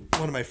point,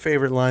 one of my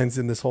favorite lines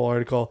in this whole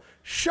article,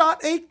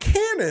 shot a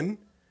cannon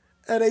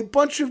at a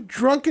bunch of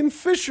drunken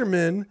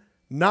fishermen,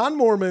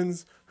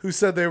 non-Mormons, who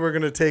said they were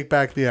going to take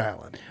back the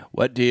island.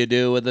 What do you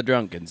do with a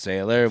drunken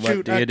sailor?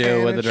 What do you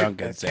do with a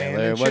drunken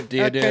sailor? What do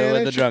you do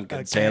with a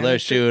drunken sailor?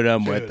 Shoot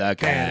him with a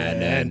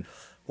cannon.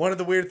 One of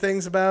the weird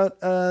things about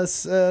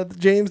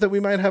James that we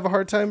might have a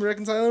hard time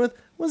reconciling with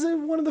was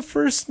one of the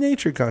first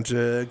nature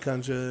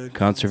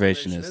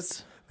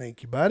conservationists.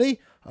 Thank you, buddy,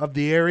 of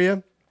the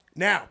area.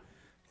 Now,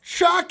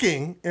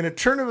 shocking in a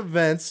turn of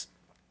events,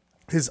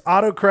 his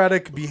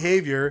autocratic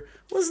behavior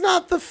was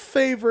not the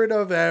favorite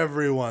of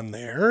everyone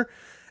there.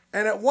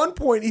 And at one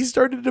point, he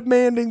started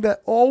demanding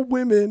that all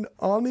women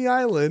on the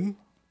island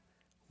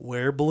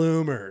wear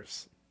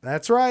bloomers.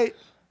 That's right.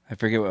 I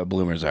forget what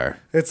bloomers are.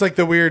 It's like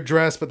the weird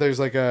dress, but there's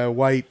like a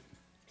white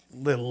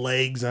little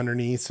legs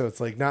underneath. So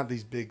it's like not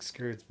these big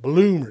skirts.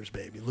 Bloomers,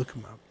 baby. Look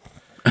them up.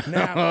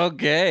 Now,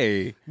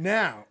 Okay.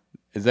 now,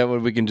 Is that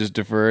what we can just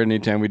defer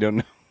anytime we don't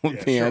know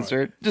the sure.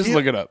 answer? Just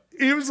look it up.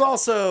 He was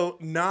also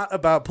not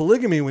about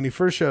polygamy when he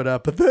first showed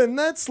up, but then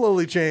that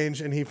slowly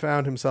changed, and he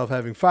found himself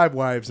having 5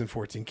 wives and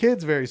 14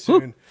 kids very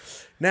soon. Woo.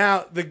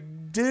 Now, the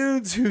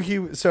dudes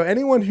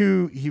anyone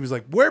who he was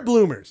like, wear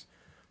bloomers,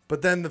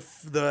 but then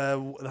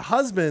the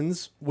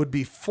husbands would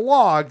be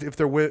flogged if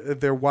their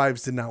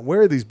wives did not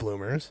wear these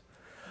bloomers,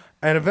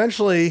 and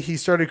eventually he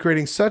started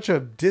creating such a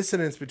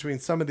dissonance between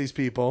some of these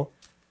people.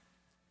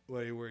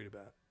 What are you worried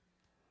about?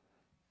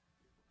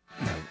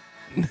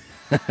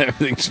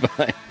 Everything's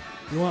fine.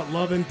 You want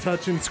loving,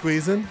 touching,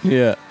 squeezing?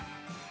 Yeah.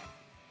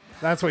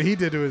 That's what he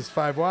did to his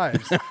 5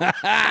 wives.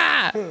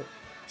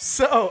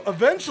 So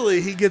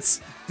eventually he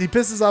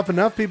pisses off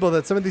enough people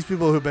that some of these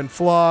people who've been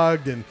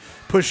flogged and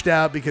pushed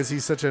out because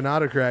he's such an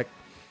autocrat,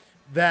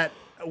 that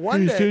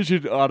one day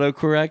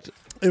autocorrect.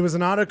 it was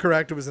an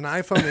autocorrect. It was an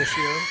iPhone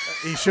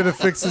issue. He should have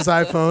fixed his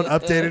iPhone,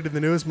 updated to the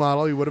newest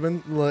model. He would have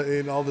been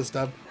in all this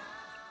stuff.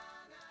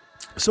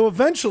 So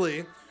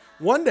eventually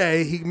One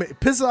day, he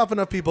pisses off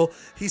enough people.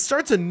 He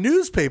starts a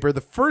newspaper,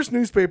 the first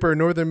newspaper in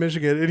northern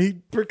Michigan, and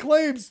he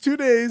proclaims 2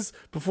 days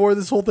before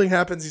this whole thing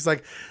happens, he's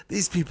like,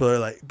 these people are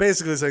like,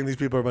 basically saying these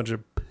people are a bunch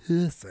of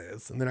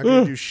pussies, and they're not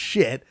going to do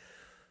shit.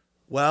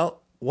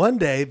 Well, one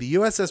day, the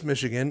USS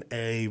Michigan,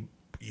 a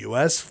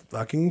U.S.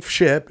 fucking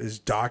ship, is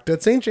docked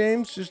at St.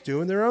 James, just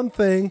doing their own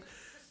thing.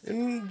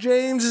 And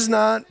James is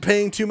not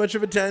paying too much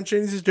of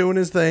attention. He's just doing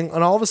his thing.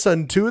 And all of a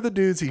sudden, two of the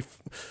dudes he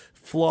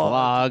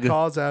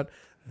calls out,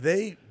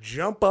 they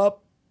jump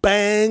up,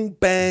 bang,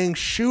 bang,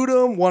 shoot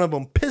him. One of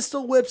them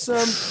pistol whips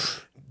him.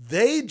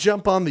 They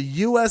jump on the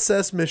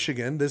USS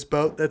Michigan, this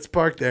boat that's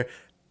parked there.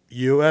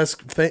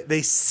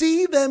 They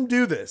see them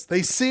do this.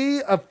 They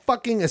see a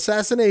fucking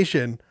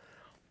assassination.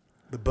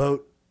 The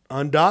boat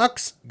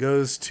undocks,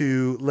 goes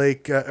to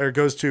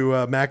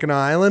Mackinac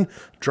Island,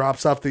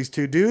 drops off these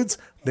two dudes.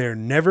 They're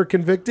never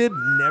convicted,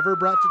 never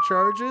brought to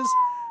charges.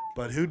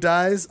 But who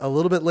dies a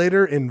little bit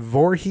later in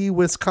Voorhees,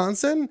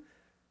 Wisconsin?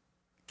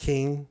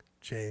 King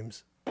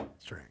James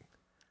Strang.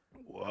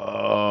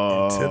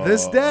 Whoa. And to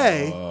this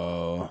day,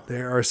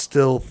 there are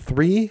still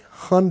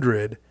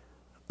 300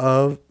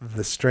 of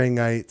the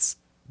Strangites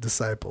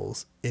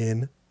disciples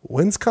in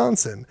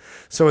Wisconsin.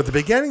 So at the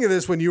beginning of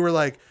this, when you were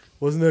like,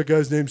 wasn't that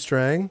guy's name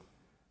Strang?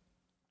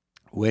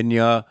 When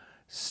you're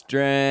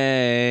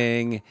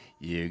Strang,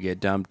 you get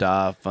dumped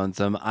off on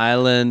some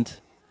island.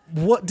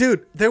 What,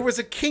 dude? There was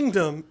a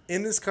kingdom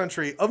in this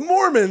country of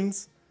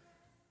Mormons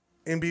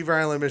in Beaver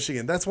Island,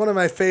 Michigan. That's one of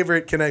my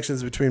favorite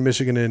connections between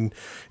Michigan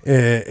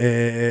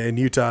and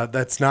Utah.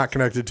 That's not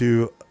connected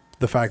to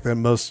the fact that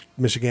most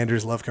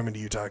Michiganders love coming to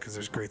Utah because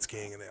there's great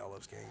skiing and they all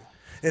love skiing.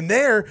 And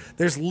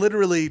there's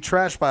literally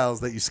trash piles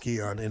that you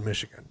ski on in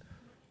Michigan.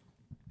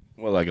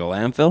 What, like a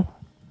landfill?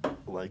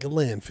 Like a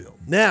landfill.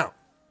 Now,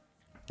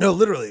 no,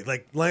 literally,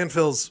 like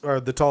landfills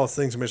are the tallest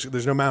things in Michigan.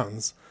 There's no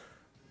mountains,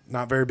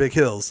 not very big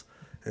hills.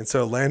 And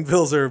so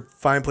landfills are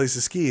fine places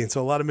to ski. And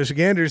so a lot of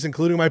Michiganders,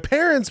 including my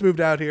parents,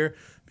 moved out here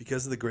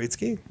because of the great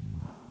skiing.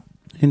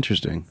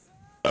 Interesting.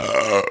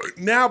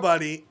 Now,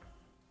 buddy,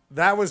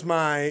 that was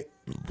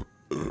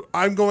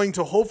I'm going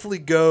to hopefully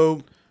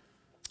go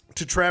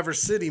to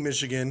Traverse City,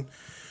 Michigan,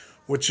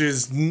 which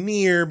is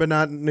near, but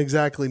not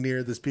exactly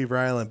near this Beaver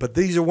Island. But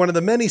these are one of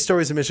the many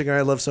stories of Michigan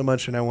I love so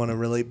much, and I want to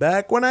relate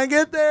back when I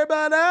get there,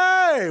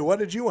 buddy. What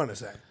did you want to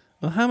say?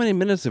 Well, how many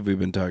minutes have we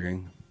been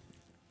talking?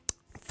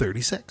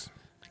 36.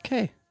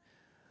 Okay.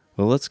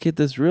 Well, let's get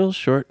this real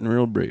short and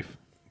real brief.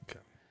 Okay.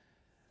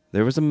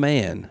 There was a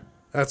man.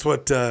 That's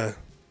what your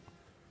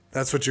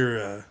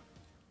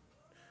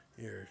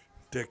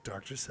dick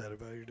doctor said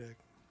about your dick.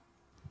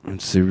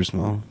 It's super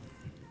small.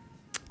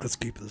 Let's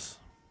keep this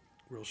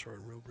real short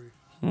and real brief.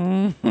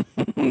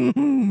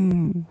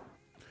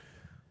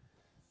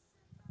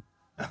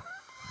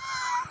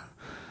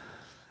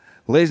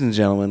 Ladies and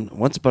gentlemen,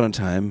 once upon a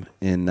time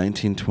in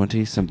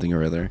 1920 something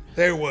or other,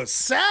 There was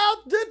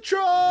South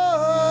Detroit.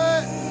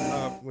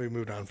 We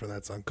moved on from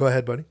that song. Go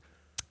ahead, buddy.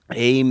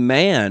 a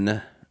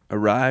man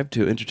arrived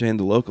to entertain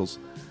the locals,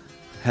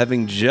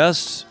 having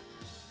just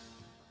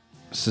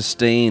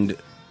sustained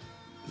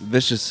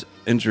vicious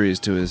injuries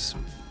to his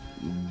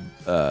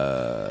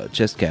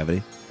chest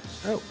cavity.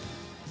 Oh.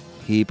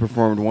 He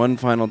performed one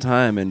final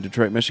time in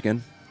Detroit,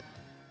 Michigan,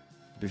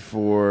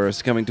 before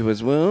succumbing to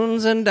his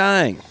wounds and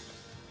dying.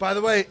 By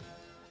the way,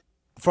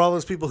 for all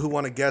those people who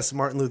want to guess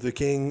Martin Luther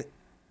King,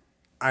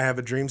 I Have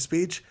a Dream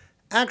speech,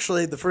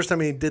 actually, the first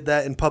time he did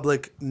that in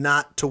public,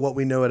 not to what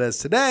we know it as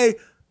today,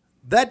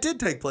 that did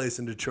take place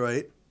in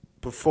Detroit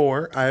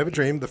before I Have a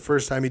Dream. The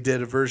first time he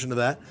did a version of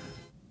that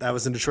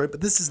was in Detroit,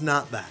 but this is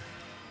not that.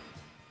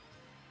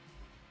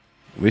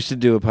 We should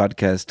do a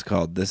podcast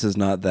called This Is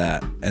Not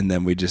That, and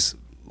then we just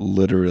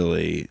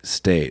literally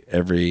state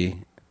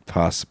every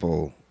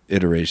possible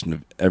iteration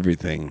of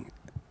everything.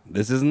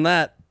 This isn't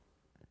that.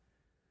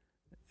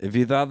 If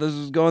you thought this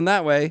was going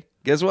that way,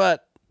 guess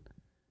what?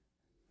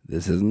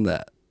 This isn't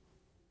that.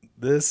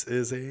 This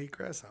is a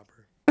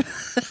grasshopper.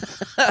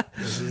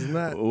 This isn't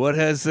that. What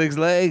has 6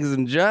 legs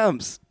and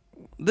jumps?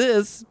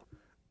 This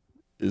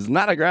is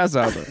not a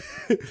grasshopper.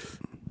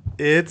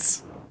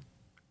 It's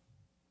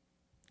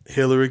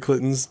Hillary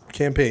Clinton's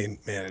campaign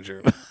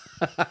manager.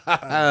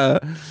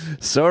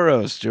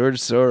 Soros,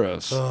 George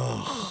Soros.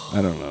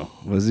 I don't know.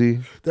 Was he?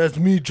 That's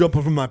me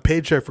jumping from my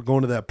paycheck for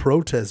going to that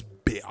protest,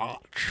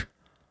 bitch.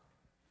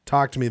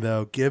 Talk to me,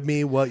 though. Give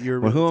me what you're...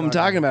 Well, who I'm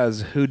talking about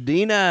is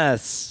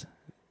Houdinas.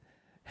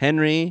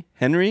 Henry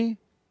Houdini?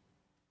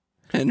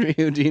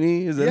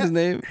 Is that his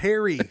name?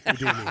 Harry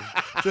Houdini.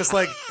 Just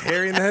like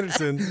Harry and the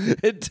Henderson.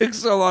 It took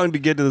so long to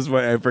get to this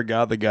point, I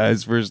forgot the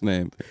guy's first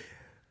name.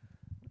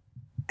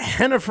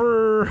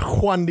 Hennifer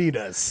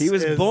Juanitas. He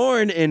was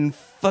born in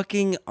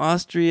fucking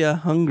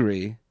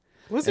Austria-Hungary.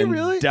 Was he and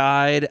really?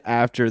 Died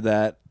after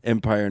that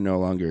empire no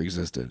longer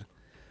existed.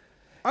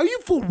 Are you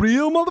for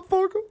real,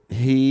 motherfucker?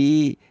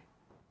 He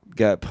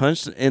got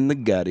punched in the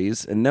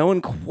gutties, and no one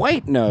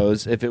quite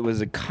knows if it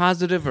was a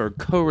causative or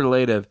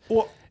correlative.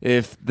 Well,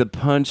 if the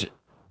punch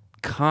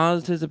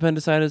caused his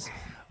appendicitis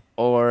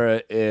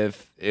or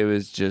if it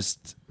was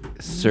just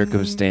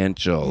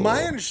circumstantial.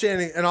 My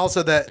understanding, and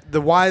also that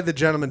why the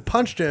gentleman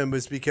punched him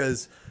was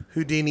because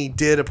Houdini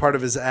did a part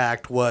of his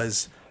act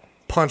was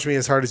punch me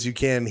as hard as you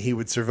can, he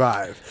would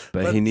survive.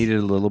 But he needed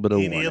a little bit of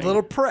he warning. needed a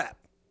little prep.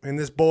 And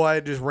this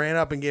boy just ran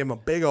up and gave him a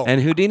big old.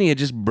 And Houdini had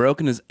just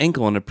broken his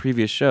ankle in a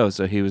previous show,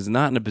 so he was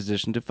not in a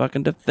position to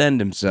fucking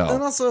defend himself.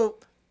 And also,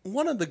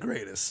 one of the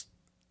greatest,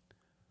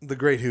 the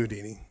great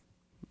Houdini.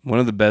 One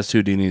of the best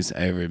Houdinis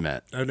I ever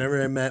met. I've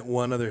never met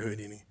one other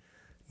Houdini.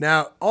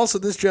 Now, also,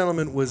 this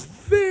gentleman was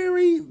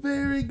very,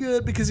 very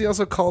good because he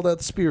also called out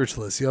the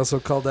spiritualists. He also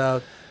called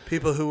out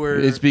people who were...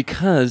 It's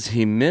because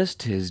he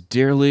missed his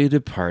dearly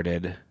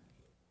departed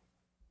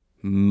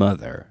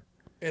mother.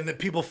 And that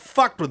people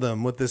fucked with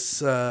him with this...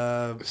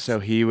 So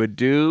he would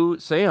do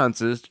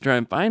seances to try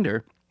and find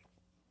her.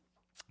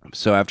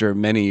 So after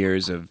many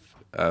years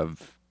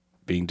of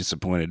being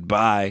disappointed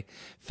by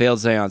failed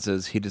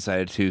seances, he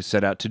decided to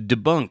set out to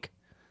debunk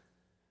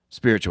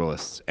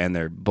spiritualists and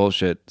their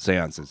bullshit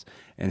seances.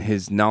 And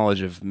his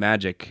knowledge of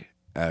magic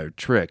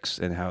tricks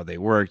and how they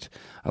worked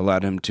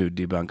allowed him to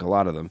debunk a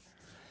lot of them.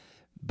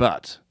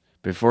 But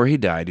before he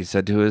died, he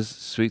said to his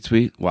sweet,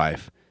 sweet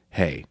wife,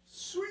 "Hey,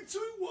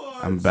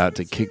 I'm about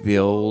to kick the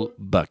old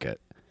bucket.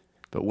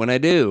 But when I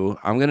do,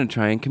 I'm going to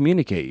try and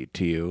communicate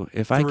to you,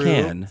 if I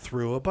can."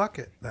 Through a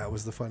bucket. That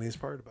was the funniest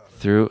part about it.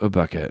 Through a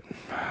bucket.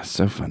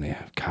 So funny.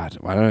 God,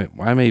 why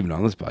am I even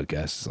on this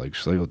podcast? It's like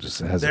Schlegel just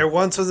has There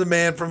once was a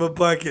man from a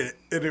bucket,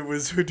 and it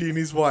was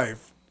Houdini's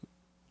wife.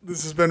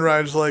 This has been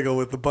Ryan Schlegel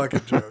with the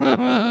bucket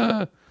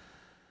joke.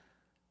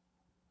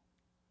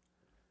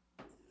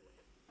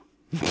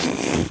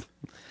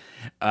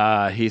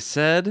 He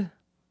said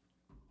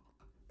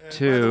By the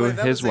to way,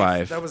 that his was a-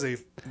 wife,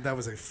 that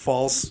was a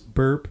false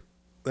burp.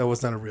 That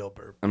was not a real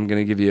burp. "I'm going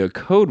to give you a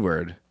code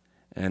word,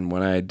 and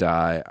when I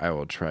die, I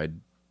will try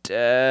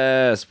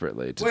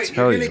desperately to Wait,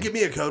 tell you're you." going to give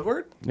me a code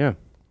word? Yeah.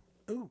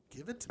 Ooh,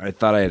 give it to me. I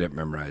thought I had it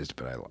memorized,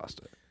 but I lost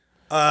it.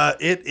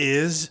 It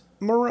is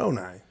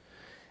Moroni.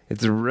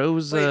 It's a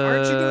Rosa. Wait,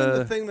 aren't you doing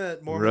the thing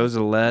that Mormons...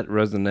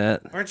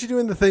 Rosanette. Aren't you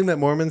doing the thing that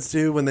Mormons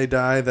do when they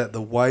die, that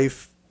the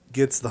wife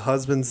gets the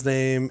husband's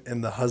name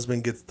and the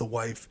husband gets the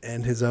wife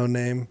and his own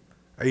name?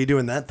 Are you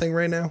doing that thing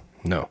right now?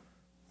 No.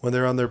 When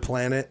they're on their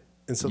planet?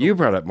 And so You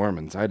brought up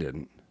Mormons. I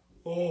didn't.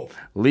 Oh,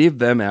 Leave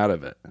them out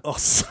of it.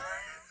 sorry.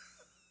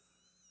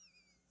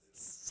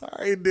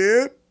 Sorry,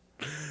 dude.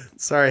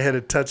 Sorry, I had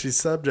a touchy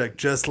subject,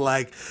 just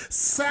like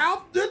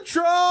South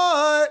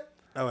Detroit.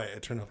 Oh, wait, I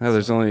turned off. No,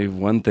 there's only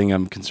one thing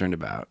I'm concerned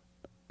about,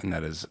 and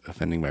that is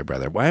offending my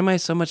brother. Why am I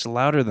so much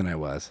louder than I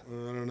was? I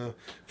don't know.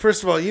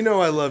 First of all, you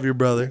know I love your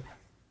brother,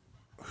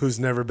 who's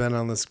never been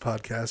on this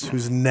podcast,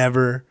 who's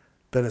never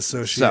been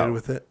associated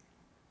with it.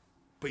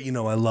 But you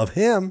know I love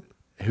him.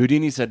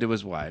 Houdini said to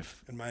his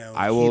wife, In my own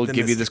 "I will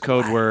give you heathenistic this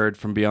code way." word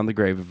from beyond the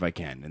grave if I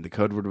can." And the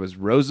code word was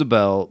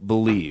Rosabelle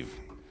Believe.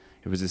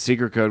 It was a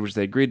secret code which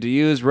they agreed to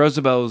use.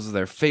 Rosabelle was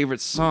their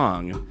favorite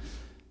song.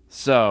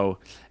 So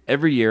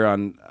every year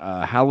on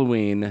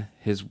Halloween,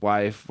 his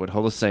wife would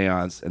hold a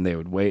seance, and they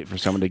would wait for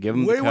someone to give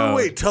him the code.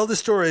 Wait. Tell the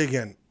story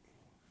again.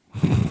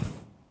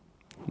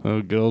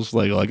 Oh, Gil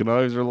Schlegel, I can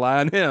always rely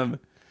on him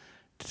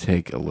to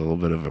take a little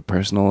bit of a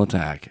personal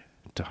attack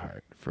to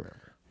heart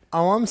forever.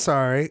 Oh, I'm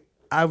sorry.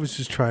 I was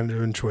just trying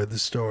to enjoy the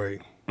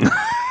story.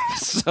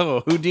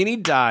 So Houdini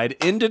died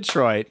in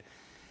Detroit.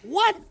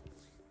 What?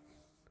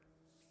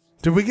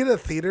 Did we get a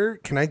theater?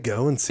 Can I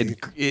go and see?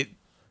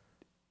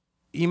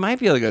 You might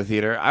be able to go to the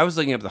theater. I was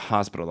looking up the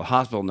hospital. The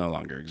hospital no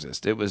longer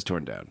exists. It was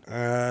torn down.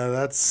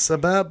 That's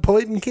about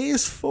point in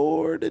case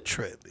for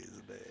Detroit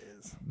these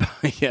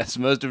days. Yes,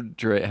 most of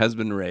Detroit has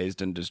been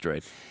razed and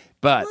destroyed.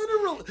 But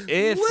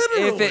if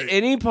Literally. at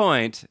any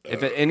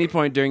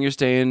point during your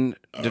stay in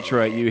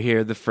Detroit you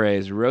hear the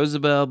phrase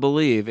Rosabelle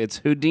Believe, it's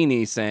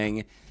Houdini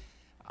saying,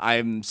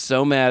 "I'm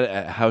so mad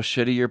at how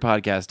shitty your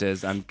podcast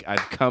is.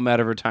 I've come out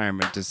of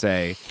retirement to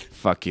say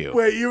fuck you."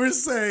 Wait, you were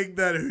saying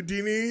that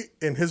Houdini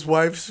and his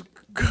wife's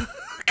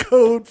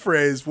code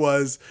phrase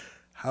was,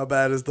 "How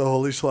bad is the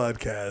Holy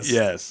Schlodcast?"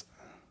 Yes.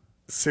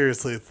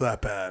 Seriously, it's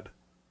that bad.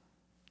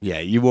 Yeah,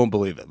 you won't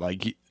believe it.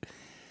 Like,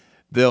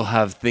 they'll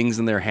have things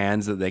in their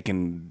hands that they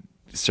can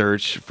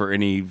search for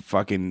any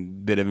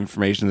fucking bit of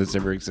information that's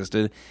ever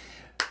existed.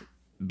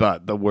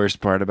 But the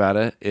worst part about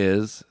it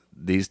is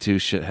these two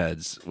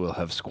shitheads will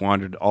have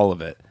squandered all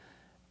of it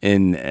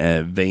in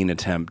a vain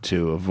attempt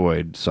to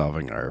avoid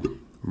solving our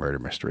murder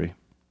mystery.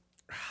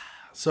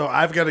 So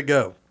I've got to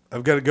go.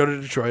 I've got to go to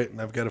Detroit,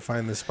 and I've got to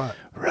find this spot.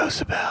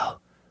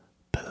 Rosabelle,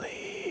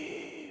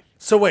 believe.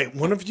 So wait,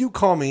 one of you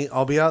call me.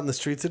 I'll be out in the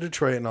streets of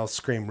Detroit, and I'll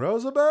scream,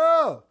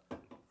 "Rosabelle!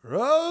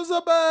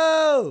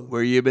 Rosabelle!"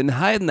 Where you been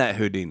hiding that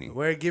Houdini?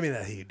 Where? Give me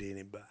that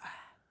Houdini. Bye.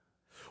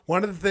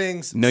 One of the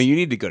things... No, you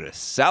need to go to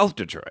South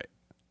Detroit.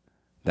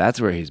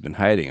 That's where he's been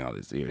hiding all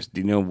these years.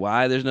 Do you know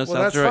why there's no South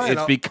that's Detroit? fine.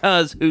 It's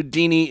because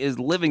Houdini is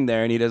living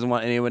there and he doesn't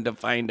want anyone to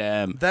find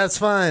him. That's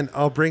fine.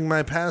 I'll bring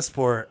my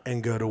passport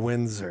and go to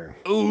Windsor.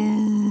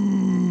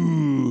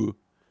 Ooh.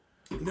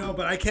 No,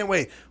 but I can't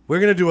wait. We're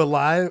going to do a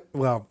live...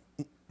 Well,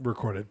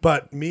 recorded.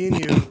 But me and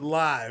you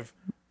live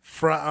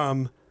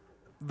from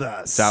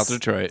the South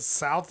Detroit.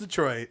 South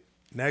Detroit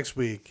next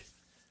week.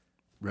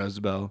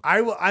 Roosevelt.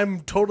 I'm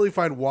totally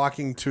fine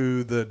walking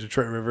to the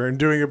Detroit River and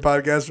doing a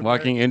podcast. From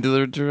Walking into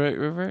the Detroit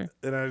River.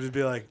 there. And I'd just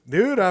be like,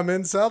 dude, I'm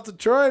in South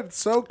Detroit. It's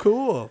so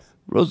cool.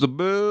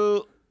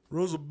 Roosevelt.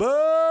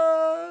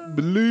 Roosevelt.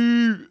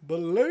 Believe.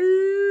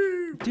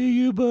 Believe. Do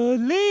you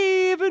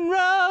believe in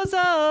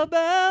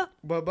Roosevelt?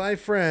 But my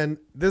friend,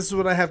 this is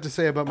what I have to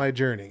say about my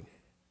journey.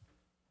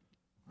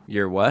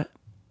 Your what?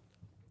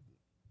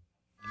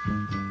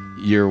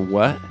 Your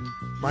what?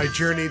 My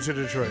journey to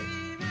Detroit.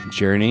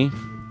 Journey?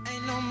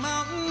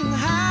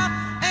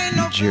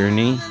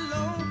 Journey?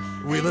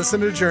 We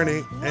listen to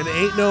Journey, and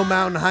ain't no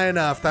mountain high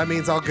enough. That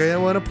means I'll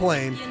go in a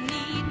plane.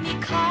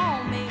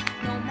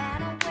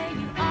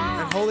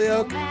 And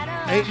Holyoke,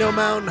 ain't no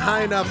mountain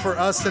high enough for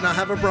us to not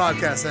have a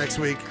broadcast next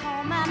week.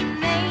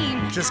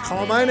 Just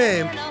call my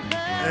name.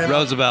 And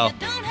Roosevelt.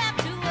 baby,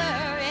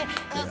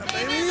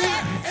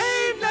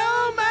 ain't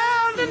no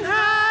mountain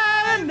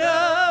high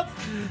enough.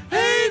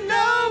 Ain't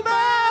no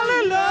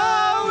mountain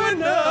low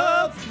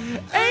enough.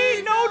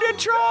 Ain't no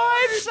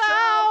Detroit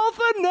south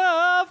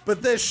enough.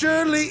 But there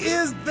surely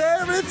is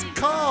there. It's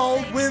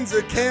called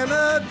Windsor,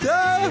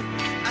 Canada.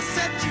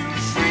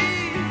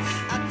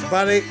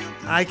 Buddy,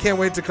 I can't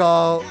wait to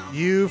call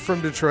you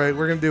from Detroit.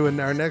 We're going to do in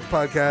our next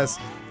podcast,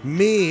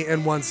 me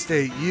in one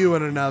state, you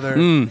in another.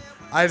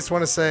 I just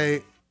want to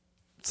say,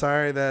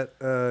 sorry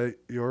that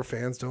your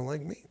fans don't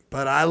like me,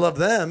 but I love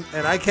them,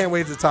 and I can't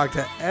wait to talk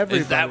to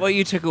everybody. Is that what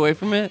you took away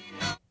from it?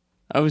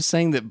 I was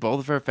saying that both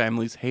of our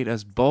families hate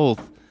us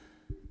both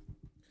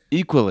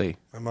equally.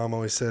 My mom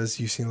always says,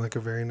 you seem like a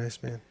very nice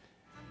man.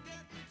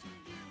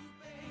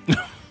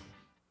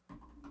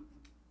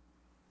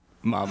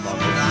 My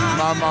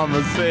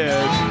mama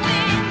said.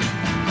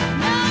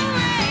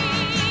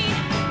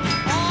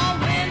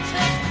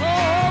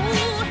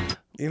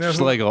 You know Just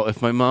who- like,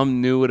 if my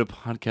mom knew what a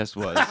podcast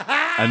was,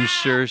 I'm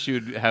sure she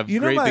would have you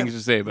know great my, things to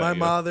say about my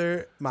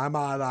you. my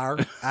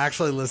mother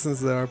actually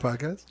listens to our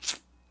podcast.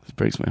 It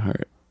breaks my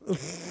heart.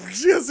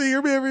 She has to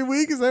hear me every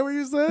week. Is that what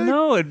you're saying?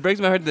 No, it breaks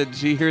my heart that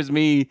she hears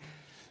me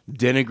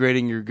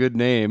denigrating your good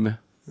name.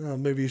 Oh,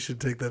 maybe you should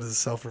take that as a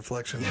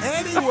self-reflection.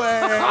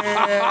 Anyway,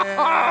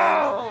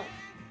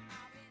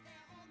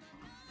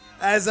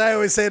 as I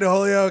always say to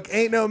Holyoke,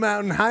 ain't no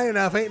mountain high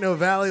enough, ain't no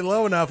valley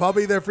low enough. I'll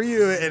be there for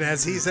you. And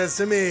as he says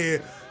to me,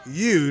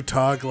 you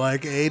talk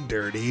like a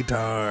dirty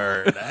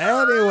tard.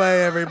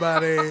 Anyway,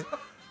 everybody,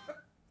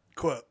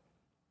 quote,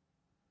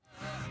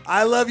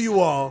 I love you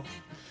all.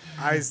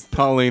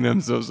 Pauline, I'm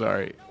so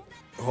sorry.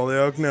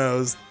 Holyoke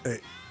knows, hey,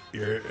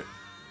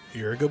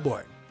 you're a good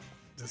boy.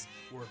 Just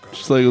work on it.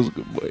 Schlegel's a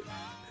good boy.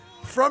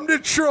 From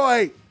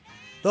Detroit,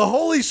 the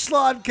Holy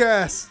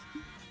Schlodcast.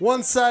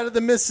 One side of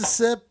the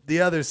Mississippi,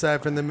 the other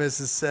side from the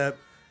Mississippi.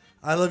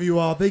 I love you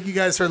all. Thank you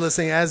guys for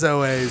listening, as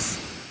always.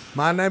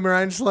 My name is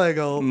Ryan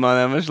Schlegel.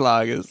 My name is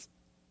Schlages.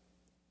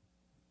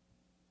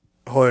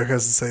 Holyoke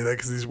has to say that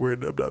because he's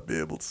worried I'm not be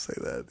able to say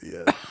that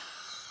yet.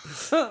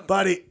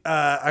 Buddy,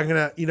 I'm going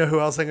to, you know who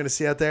else I'm going to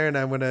see out there and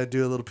I'm going to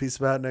do a little piece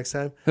about next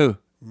time? Who?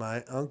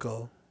 My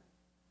uncle,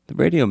 The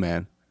Radio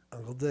Man.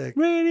 Uncle Dick,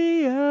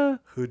 Radio.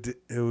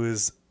 who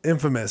is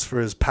infamous for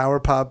his power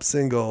pop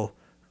single,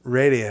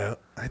 Radio.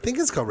 I think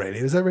it's called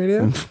Radio. Is that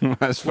Radio?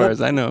 As far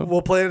as I know.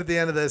 We'll play it at the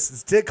end of this.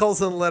 It's Dick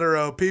Colson, letter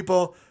O.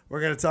 People, we're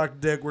going to talk to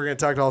Dick. We're going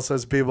to talk to all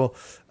sorts of people.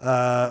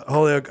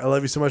 Holyoke, I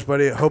love you so much,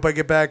 buddy. I hope I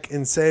get back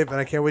in safe, and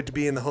I can't wait to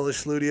be in the Holy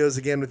Schludios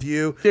again with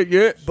you.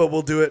 Yeah. But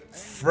we'll do it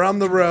from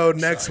the road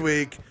next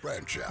week.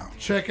 Branch out.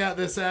 Check out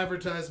this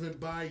advertisement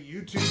by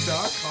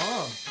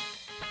YouTube.com.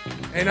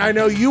 And I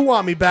know you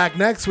want me back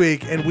next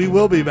week, and we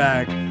will be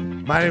back.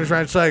 My name is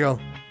Ryan Schlegel.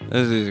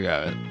 This is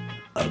got it.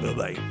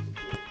 Bye-bye.